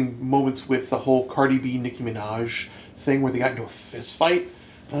 I'm having moments with the whole Cardi B, Nicki Minaj thing where they got into a fist fight.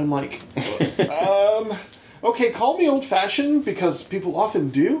 And I'm like, okay, call me old-fashioned because people often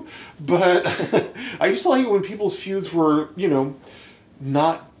do, but I used to like it when people's feuds were,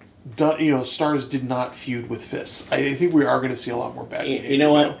 not done, stars did not feud with fists. I think we are going to see a lot more bad behavior. You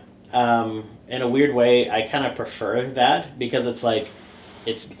know what? In a weird way, I kind of prefer that because it's like,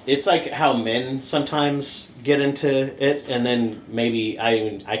 it's like how men sometimes get into it, and then maybe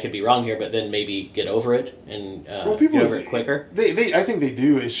I could be wrong here, but then maybe get over it and get over it quicker. I think they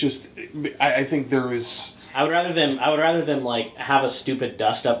do. It's just I think there is. I would rather them like have a stupid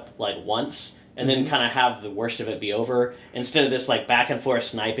dust up like once and then kind of have the worst of it be over instead of this like back and forth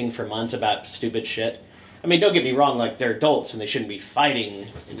sniping for months about stupid shit. I mean, don't get me wrong, like they're adults and they shouldn't be fighting,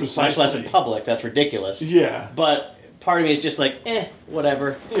 Precisely. much less in public. That's ridiculous. Yeah. But part of me is just like,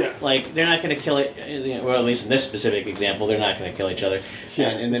 whatever. Yeah. Like, they're not going to kill it, well, at least in this specific example, they're not going to kill each other. Yeah,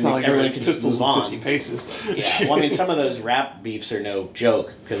 and then like everyone can just move on. 50 paces. Yeah, well, I mean, some of those rap beefs are no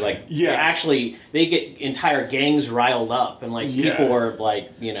joke, because, like, they get entire gangs riled up, and, like, people are,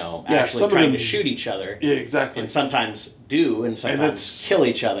 like, actually trying to shoot each other. Yeah, exactly. And sometimes do, and sometimes kill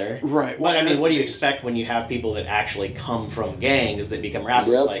each other. Right. Well, I mean, what do you expect when you have people that actually come from gangs that become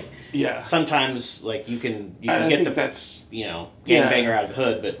rappers? Like, sometimes, like, you can get the, gangbanger out of the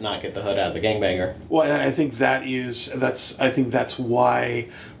hood, but not get the hood out of the gangbanger. Well, and I think that's why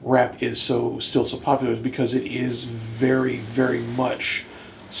rap is still so popular, is because it is very, very much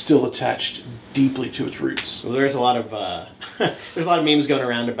still attached deeply to its roots. Well, there's a lot of memes going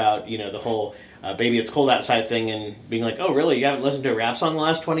around about the whole "baby, it's cold outside" thing, and being like, "Oh, really? You haven't listened to a rap song the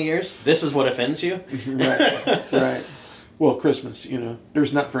last 20 years? This is what offends you?" Right. Well, Christmas,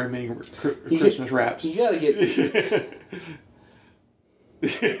 there's not very many Christmas raps. You gotta get.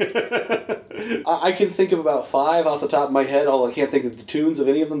 I can think of about 5 off the top of my head. Although I can't think of the tunes of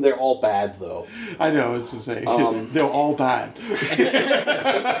any of them. They're all bad, though. I know, that's what I'm saying. They're all bad.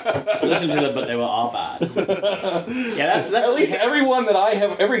 Listen to them, but they were all bad. Yeah, that's at least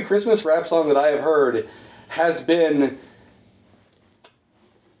every Christmas rap song that I have heard has been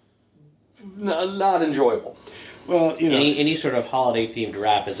not enjoyable. Well, any sort of holiday themed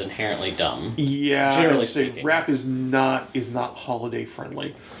rap is inherently dumb. Yeah, generally speaking, rap is not holiday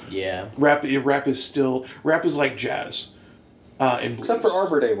friendly. Yeah, rap is like jazz, except for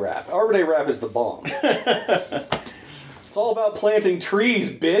Arbor Day rap. Arbor Day rap is the bomb. It's all about planting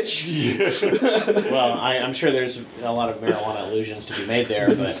trees, bitch. Well, I'm sure there's a lot of marijuana illusions to be made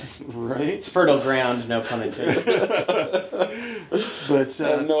there, but right, it's fertile ground, no pun intended. But I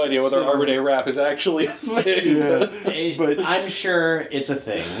have no idea whether Arbor Day rap is actually a thing. Yeah, but I'm sure it's a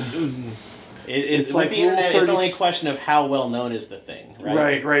thing. It's like the internet. It's only a question of how well known is the thing,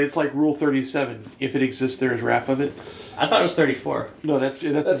 right? Right. It's like Rule 37. If it exists, there is rap of it. I thought it was 34. No, that's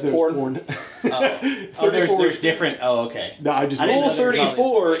porn. There's different. Oh, okay. No, I just Rule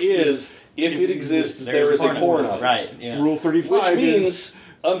 34 is if it exists, there is a porn of it. Right. Yeah. Rule 35, which means,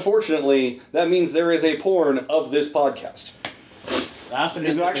 unfortunately, that means there is a porn of this podcast.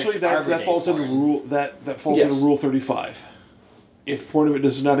 Actually, that falls under rule under Rule 35. If porn of it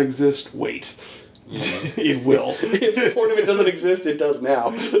does not exist, wait. It will. If porn of it doesn't exist, it does now.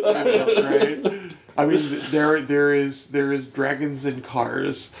 Right. I mean, there is dragons and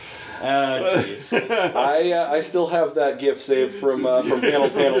cars. Oh, jeez. I still have that GIF saved from Panel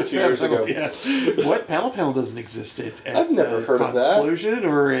 2 years ago. Yeah. What? Panel doesn't exist at I've never heard of that. Explosion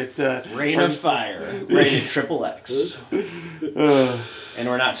or at Rain of Fire, rated XXX. And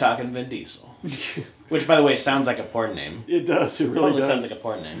we're not talking Vin Diesel. Which, by the way, sounds like a porn name. It does. It really does. Sounds like a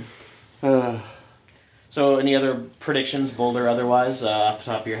porn name. So, any other predictions, bold or otherwise, off the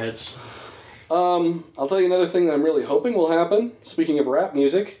top of your heads? I'll tell you another thing that I'm really hoping will happen, speaking of rap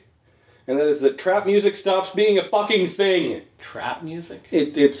music, and that is that trap music stops being a fucking thing. Trap music?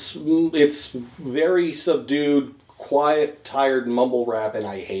 It's very subdued, quiet, tired mumble rap, and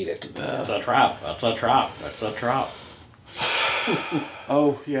I hate it. That's a trap.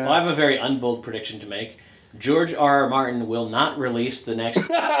 Oh, yeah. Well, I have a very unbold prediction to make. George R. Martin will not release the next book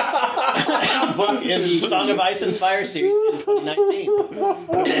in the Song of Ice and Fire series in 2019. It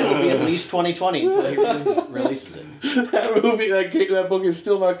will be at least 2020 until he releases it. That book is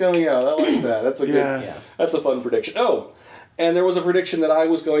still not coming out. I like that. That's a good. That's a fun prediction. Oh, and there was a prediction that I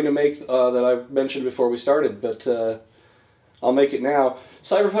was going to make that I mentioned before we started, but I'll make it now.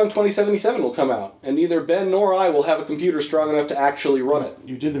 Cyberpunk 2077 will come out, and neither Ben nor I will have a computer strong enough to actually run it.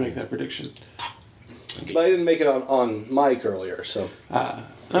 You did make that prediction. But I didn't make it on mic earlier, so... Not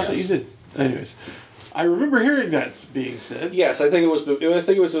that you did. Anyways. I remember hearing that being said. Yes, I think it was with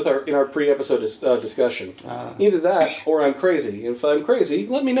in our pre-episode discussion. Either that, or I'm crazy. If I'm crazy,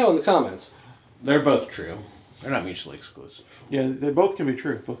 let me know in the comments. They're both true. They're not mutually exclusive. Yeah, they both can be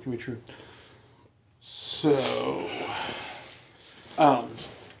true. Both can be true. So...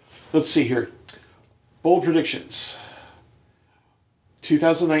 let's see here. Bold predictions.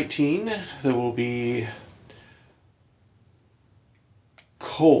 2019, there will be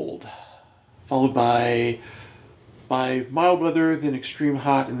cold, followed by mild weather, then extreme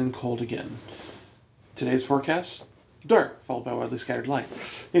hot, and then cold again. Today's forecast, dark, followed by widely scattered light.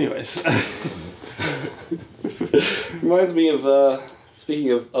 Anyways. Reminds me of,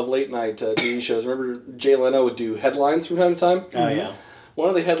 speaking of late night TV shows, remember Jay Leno would do headlines from time to time? Oh, yeah. One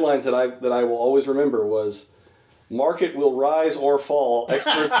of the headlines that I will always remember was, "Market will rise or fall,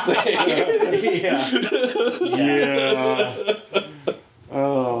 experts say." Yeah.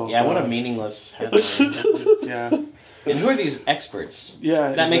 Oh. Yeah, what a meaningless headline. Yeah. And who are these experts?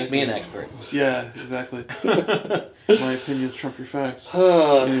 Yeah. That makes me an expert. Yeah, exactly. My opinions trump your facts.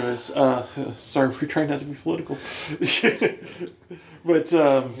 Anyways, sorry, we're trying not to be political. But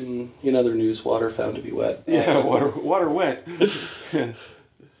In other news, water found to be wet. yeah, water wet.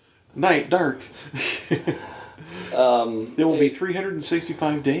 Night dark. There will be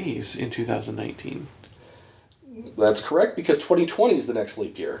 365 days in 2019. That's correct, because 2020 is the next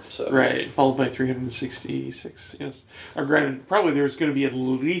leap year. So Right, followed by 366. Yes. Granted, probably there's going to be at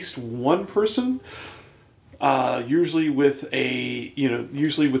least one person, usually with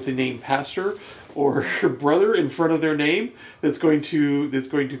the name pastor or brother in front of their name, that's going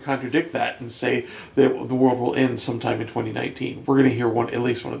to contradict that and say that the world will end sometime in 2019. We're going to hear at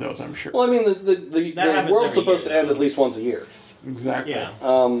least one of those, I'm sure. Well, I mean, the world's supposed to end at least once a year. Exactly. Yeah.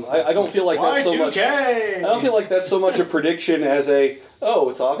 I don't feel like that's so much. I don't feel like that's so much a prediction as it's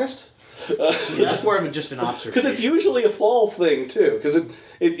August. That's more of just an observation. Because it's usually a fall thing too. Because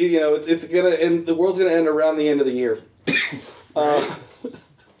it's gonna end. The world's gonna end around the end of the year.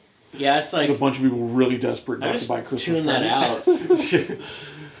 Yeah, it's like There's a bunch of people really desperate not to buy Christmas tune that presents. out.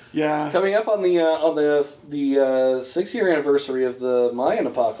 Yeah. Coming up on the 6-year anniversary of the Mayan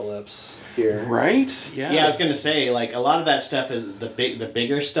apocalypse here. Right? Yeah. Yeah, I was gonna say, like, a lot of that stuff is the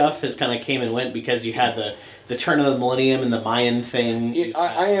bigger stuff has kind of came and went because you had the turn of the millennium and the Mayan thing.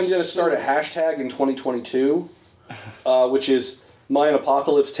 I am going to start a hashtag in 2022, which is Mayan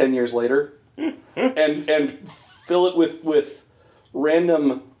apocalypse 10 years later, and fill it with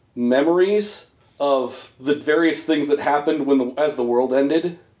random memories of the various things that happened as the world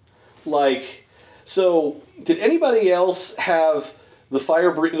ended. Like, so did anybody else have the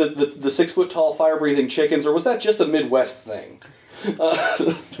 6 foot tall fire breathing chickens, or was that just a Midwest thing?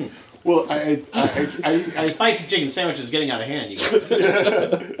 Well, Spicy chicken sandwich is getting out of hand, you guys.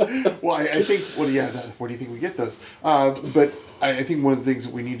 well, I think. Well, yeah. Where do you think we get those? But I think one of the things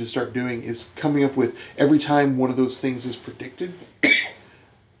that we need to start doing is coming up with every time one of those things is predicted,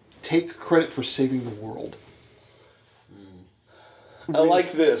 take credit for saving the world. I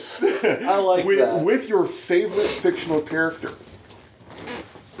like this. I like that. With your favorite fictional character.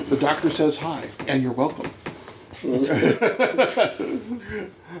 The doctor says hi, and you're welcome.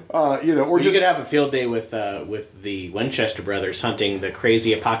 Or you just could have a field day with the Winchester brothers hunting the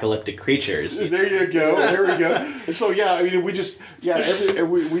crazy apocalyptic creatures. There you go. There we go. So yeah, I mean, we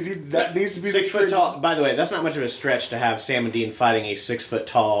need that needs to be 6 foot tall. By the way, that's not much of a stretch to have Sam and Dean fighting a 6 foot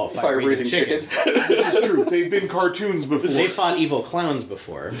tall fire breathing chicken. This is true. They've been cartoons before. They fought evil clowns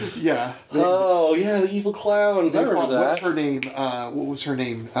before. Yeah. The evil clowns. I remember that. What's her name? What was her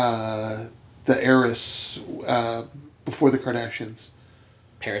name? The heiress before the Kardashians.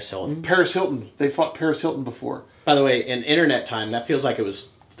 Paris Hilton. Paris Hilton. They fought Paris Hilton before. By the way, in internet time, that feels like it was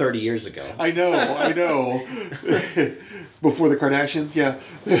 30 years ago. I know. Before the Kardashians, yeah.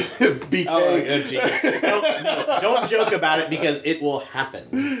 BK. Oh, jeez. Don't joke about it because it will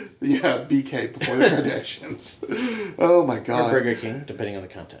happen. Yeah, BK before the Kardashians. Oh my God. Or Burger King, depending on the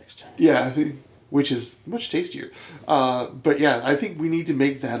context. Yeah, which is much tastier. But yeah, I think we need to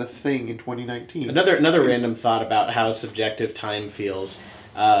make that a thing in 2019. Another random thought about how subjective time feels.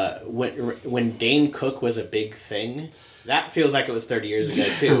 When Dane Cook was a big thing, that feels like it was 30 years ago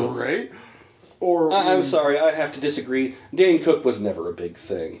too. Right? Or I'm sorry, I have to disagree. Dane Cook was never a big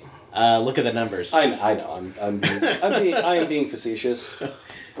thing. Look at the numbers. I know. I am being facetious.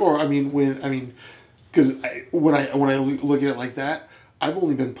 Or because when I look at it like that, I've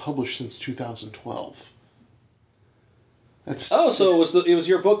only been published since 2012. So it was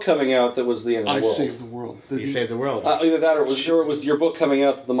your book coming out that was the end of the world. I saved the world. You saved the world. Either that or it was your book coming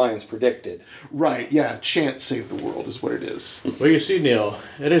out that the Mayans predicted. Right, yeah. Chance saved the world is what it is. Well, you see, Neil,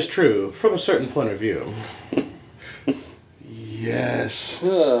 it is true from a certain point of view. Yes.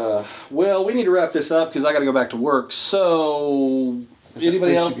 Well, we need to wrap this up because I got to go back to work. So,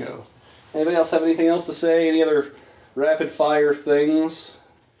 anybody else? Anybody else have anything else to say? Any other rapid fire things?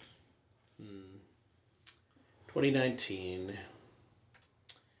 2019.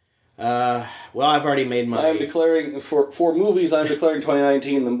 Well, I've already made my... I'm declaring, for movies, I'm declaring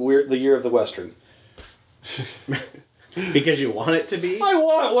 2019 the year of the Western. Because you want it to be? I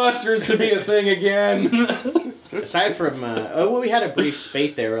want Westerns to be a thing again! Aside from... we had a brief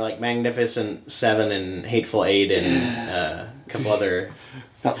spate there, like Magnificent Seven and Hateful Eight and a couple other...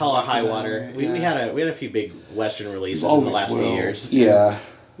 Hell or High Water. We had a few big Western releases in the last few years. Yeah.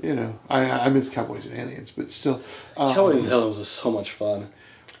 You know, I miss Cowboys and Aliens, but still. Cowboys and Aliens was so much fun.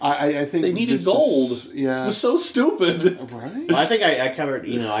 I think they needed gold. It was so stupid. Right. Well, I think I covered.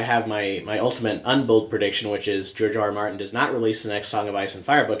 I have my ultimate unbold prediction, which is George R. R. Martin does not release the next Song of Ice and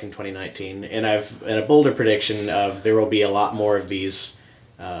Fire book in 2019, and a bolder prediction of there will be a lot more of these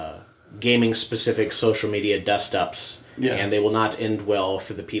gaming specific social media dust ups, and they will not end well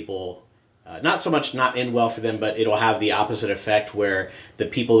for the people. Not so much not end well for them, but it'll have the opposite effect where the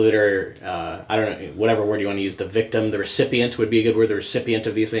people that are, I don't know, whatever word you want to use, the victim, the recipient would be a good word, the recipient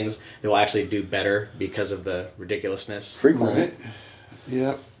of these things, they will actually do better because of the ridiculousness. Frequently. Right.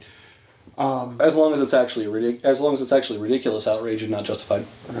 Yep. As long as it's actually ridiculous outrage and not justified.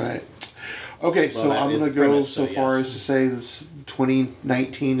 Right. Okay, so I'm going to go so far as to say this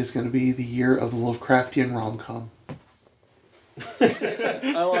 2019 is going to be the year of the Lovecraftian rom-com.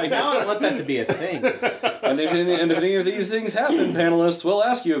 I like now I want that to be a thing. And if any of these things happen, panelists, we'll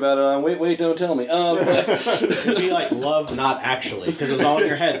ask you about it. Wait, don't tell me. It'd be like Love, Not Actually, because it was all in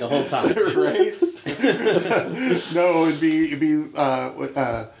your head the whole time. Right? No, it'd be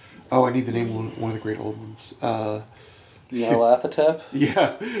I need the name of one of the great old ones. Nyarlathotep?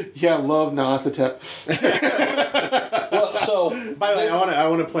 Yeah, Love Nyarlathotep. Well, so by the way, I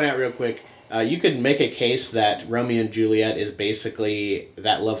want to point out real quick. You could make a case that Romeo and Juliet is basically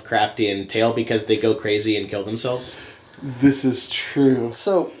that Lovecraftian tale because they go crazy and kill themselves. This is true.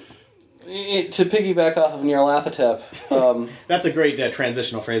 So, to piggyback off of Nyarlathotep... That's a great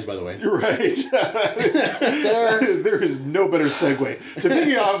transitional phrase, by the way. Right. There is no better segue. To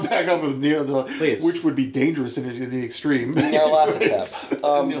piggyback off of Nyarlathotep, which would be dangerous in the extreme.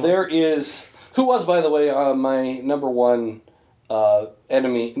 Nyarlathotep. There is... Who was, by the way, my number one...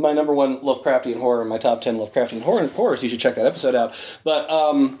 enemy, my number one Lovecraftian horror, my top 10 Lovecraftian horrors. You should check that episode out. But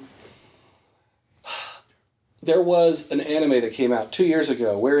there was an anime that came out 2 years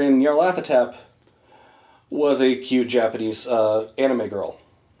ago wherein Nyarlathotep was a cute Japanese anime girl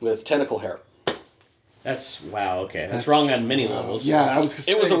with tentacle hair. That's okay. That's wrong on many levels. Yeah, I was.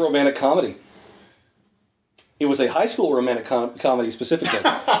 It was a romantic comedy. It was a high school romantic comedy specifically.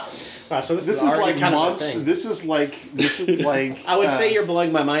 Wow, so this is like kind of a thing. This is like. I would say you're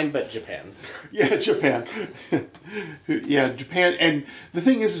blowing my mind, but Japan. Yeah, Japan. Yeah, Japan. And the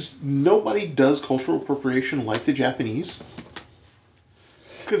thing is nobody does cultural appropriation like the Japanese.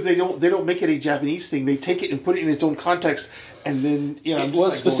 Because they don't make it a Japanese thing. They take it and put it in its own context, and then it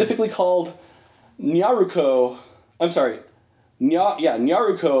was specifically called Nyaruko. I'm sorry,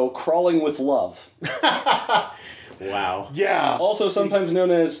 Nyaruko Crawling with Love. Wow. Yeah. Also sometimes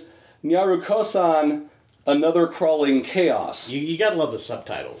known as Nyaruko-san, Another Crawling Chaos. You gotta love the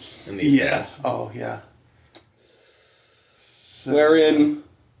subtitles in these things. Oh, yeah. So, wherein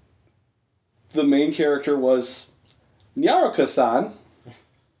the main character was Nyaruko-san.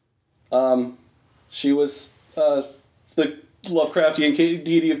 She was the Lovecraftian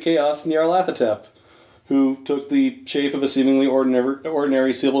deity of chaos, Nyarlathotep, who took the shape of a seemingly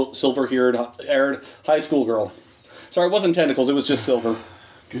ordinary silver-haired high school girl. Sorry, it wasn't tentacles, it was just silver.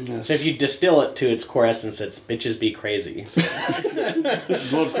 Goodness. So if you distill it to its core essence, it's bitches be crazy.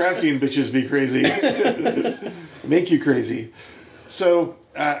 Lovecraftian bitches be crazy. Make you crazy. So,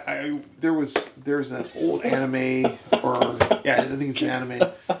 there's an old anime, I think it's an anime,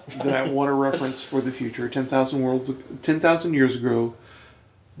 that I want to reference for the future. 10,000 years ago,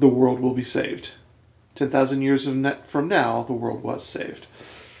 the world will be saved. 10,000 years from now, the world was saved.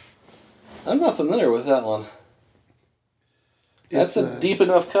 I'm not familiar with that one. That's a deep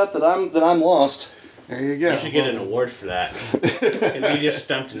enough cut that I'm lost. There you go. You should get an award for that. Because you just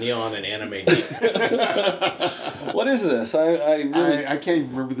stumped Neil on an anime geek. What is this? I can't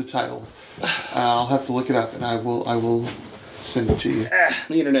even remember the title. I'll have to look it up, and I will send it to you.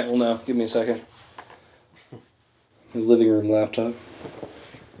 The internet will know. Give me a second. his living room laptop.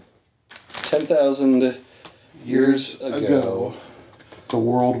 10,000 years ago, the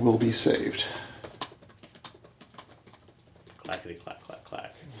world will be saved. Clackety clack clack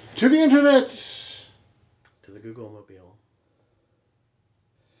clack. To the internet! To the Google Mobile.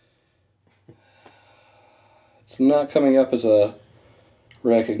 It's not coming up as a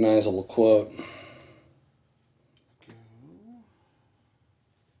recognizable quote.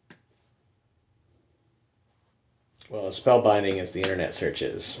 Well, spellbinding as the internet search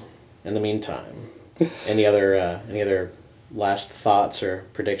is. In the meantime, any other last thoughts or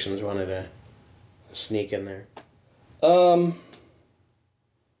predictions you wanted to sneak in there? No,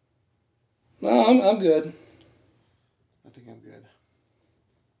 I'm good. I think I'm good.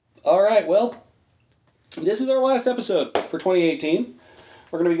 All right, well, this is our last episode for 2018.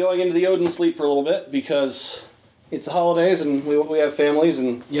 We're going to be going into the Odin sleep for a little bit because it's the holidays and we have families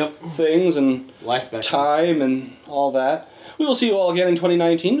and things and life beckons. Time and all that. We will see you all again in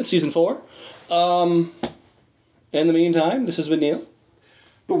 2019 with Season 4. In the meantime, this has been Neil.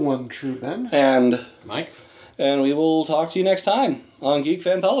 The one true Ben. And Mike. And we will talk to you next time on Geek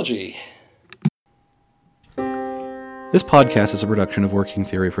Fanthology. This podcast is a production of Working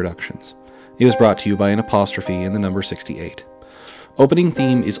Theory Productions. It was brought to you by an apostrophe in the number 68. Opening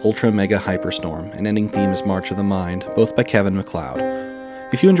theme is Ultra Mega Hyperstorm, and ending theme is March of the Mind, both by Kevin MacLeod.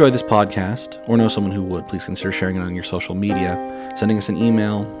 If you enjoyed this podcast, or know someone who would, please consider sharing it on your social media, sending us an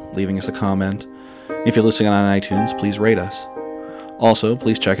email, leaving us a comment. If you're listening on iTunes, please rate us. Also,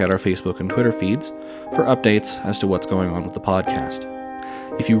 please check out our Facebook and Twitter feeds for updates as to what's going on with the podcast.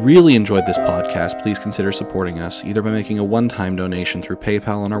 If you really enjoyed this podcast, please consider supporting us either by making a one-time donation through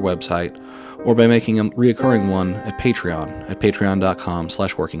PayPal on our website or by making a reoccurring one at Patreon at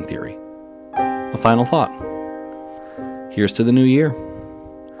patreon.com/workingtheory. A final thought. Here's to the new year.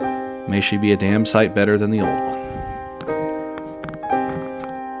 May she be a damn sight better than the old one.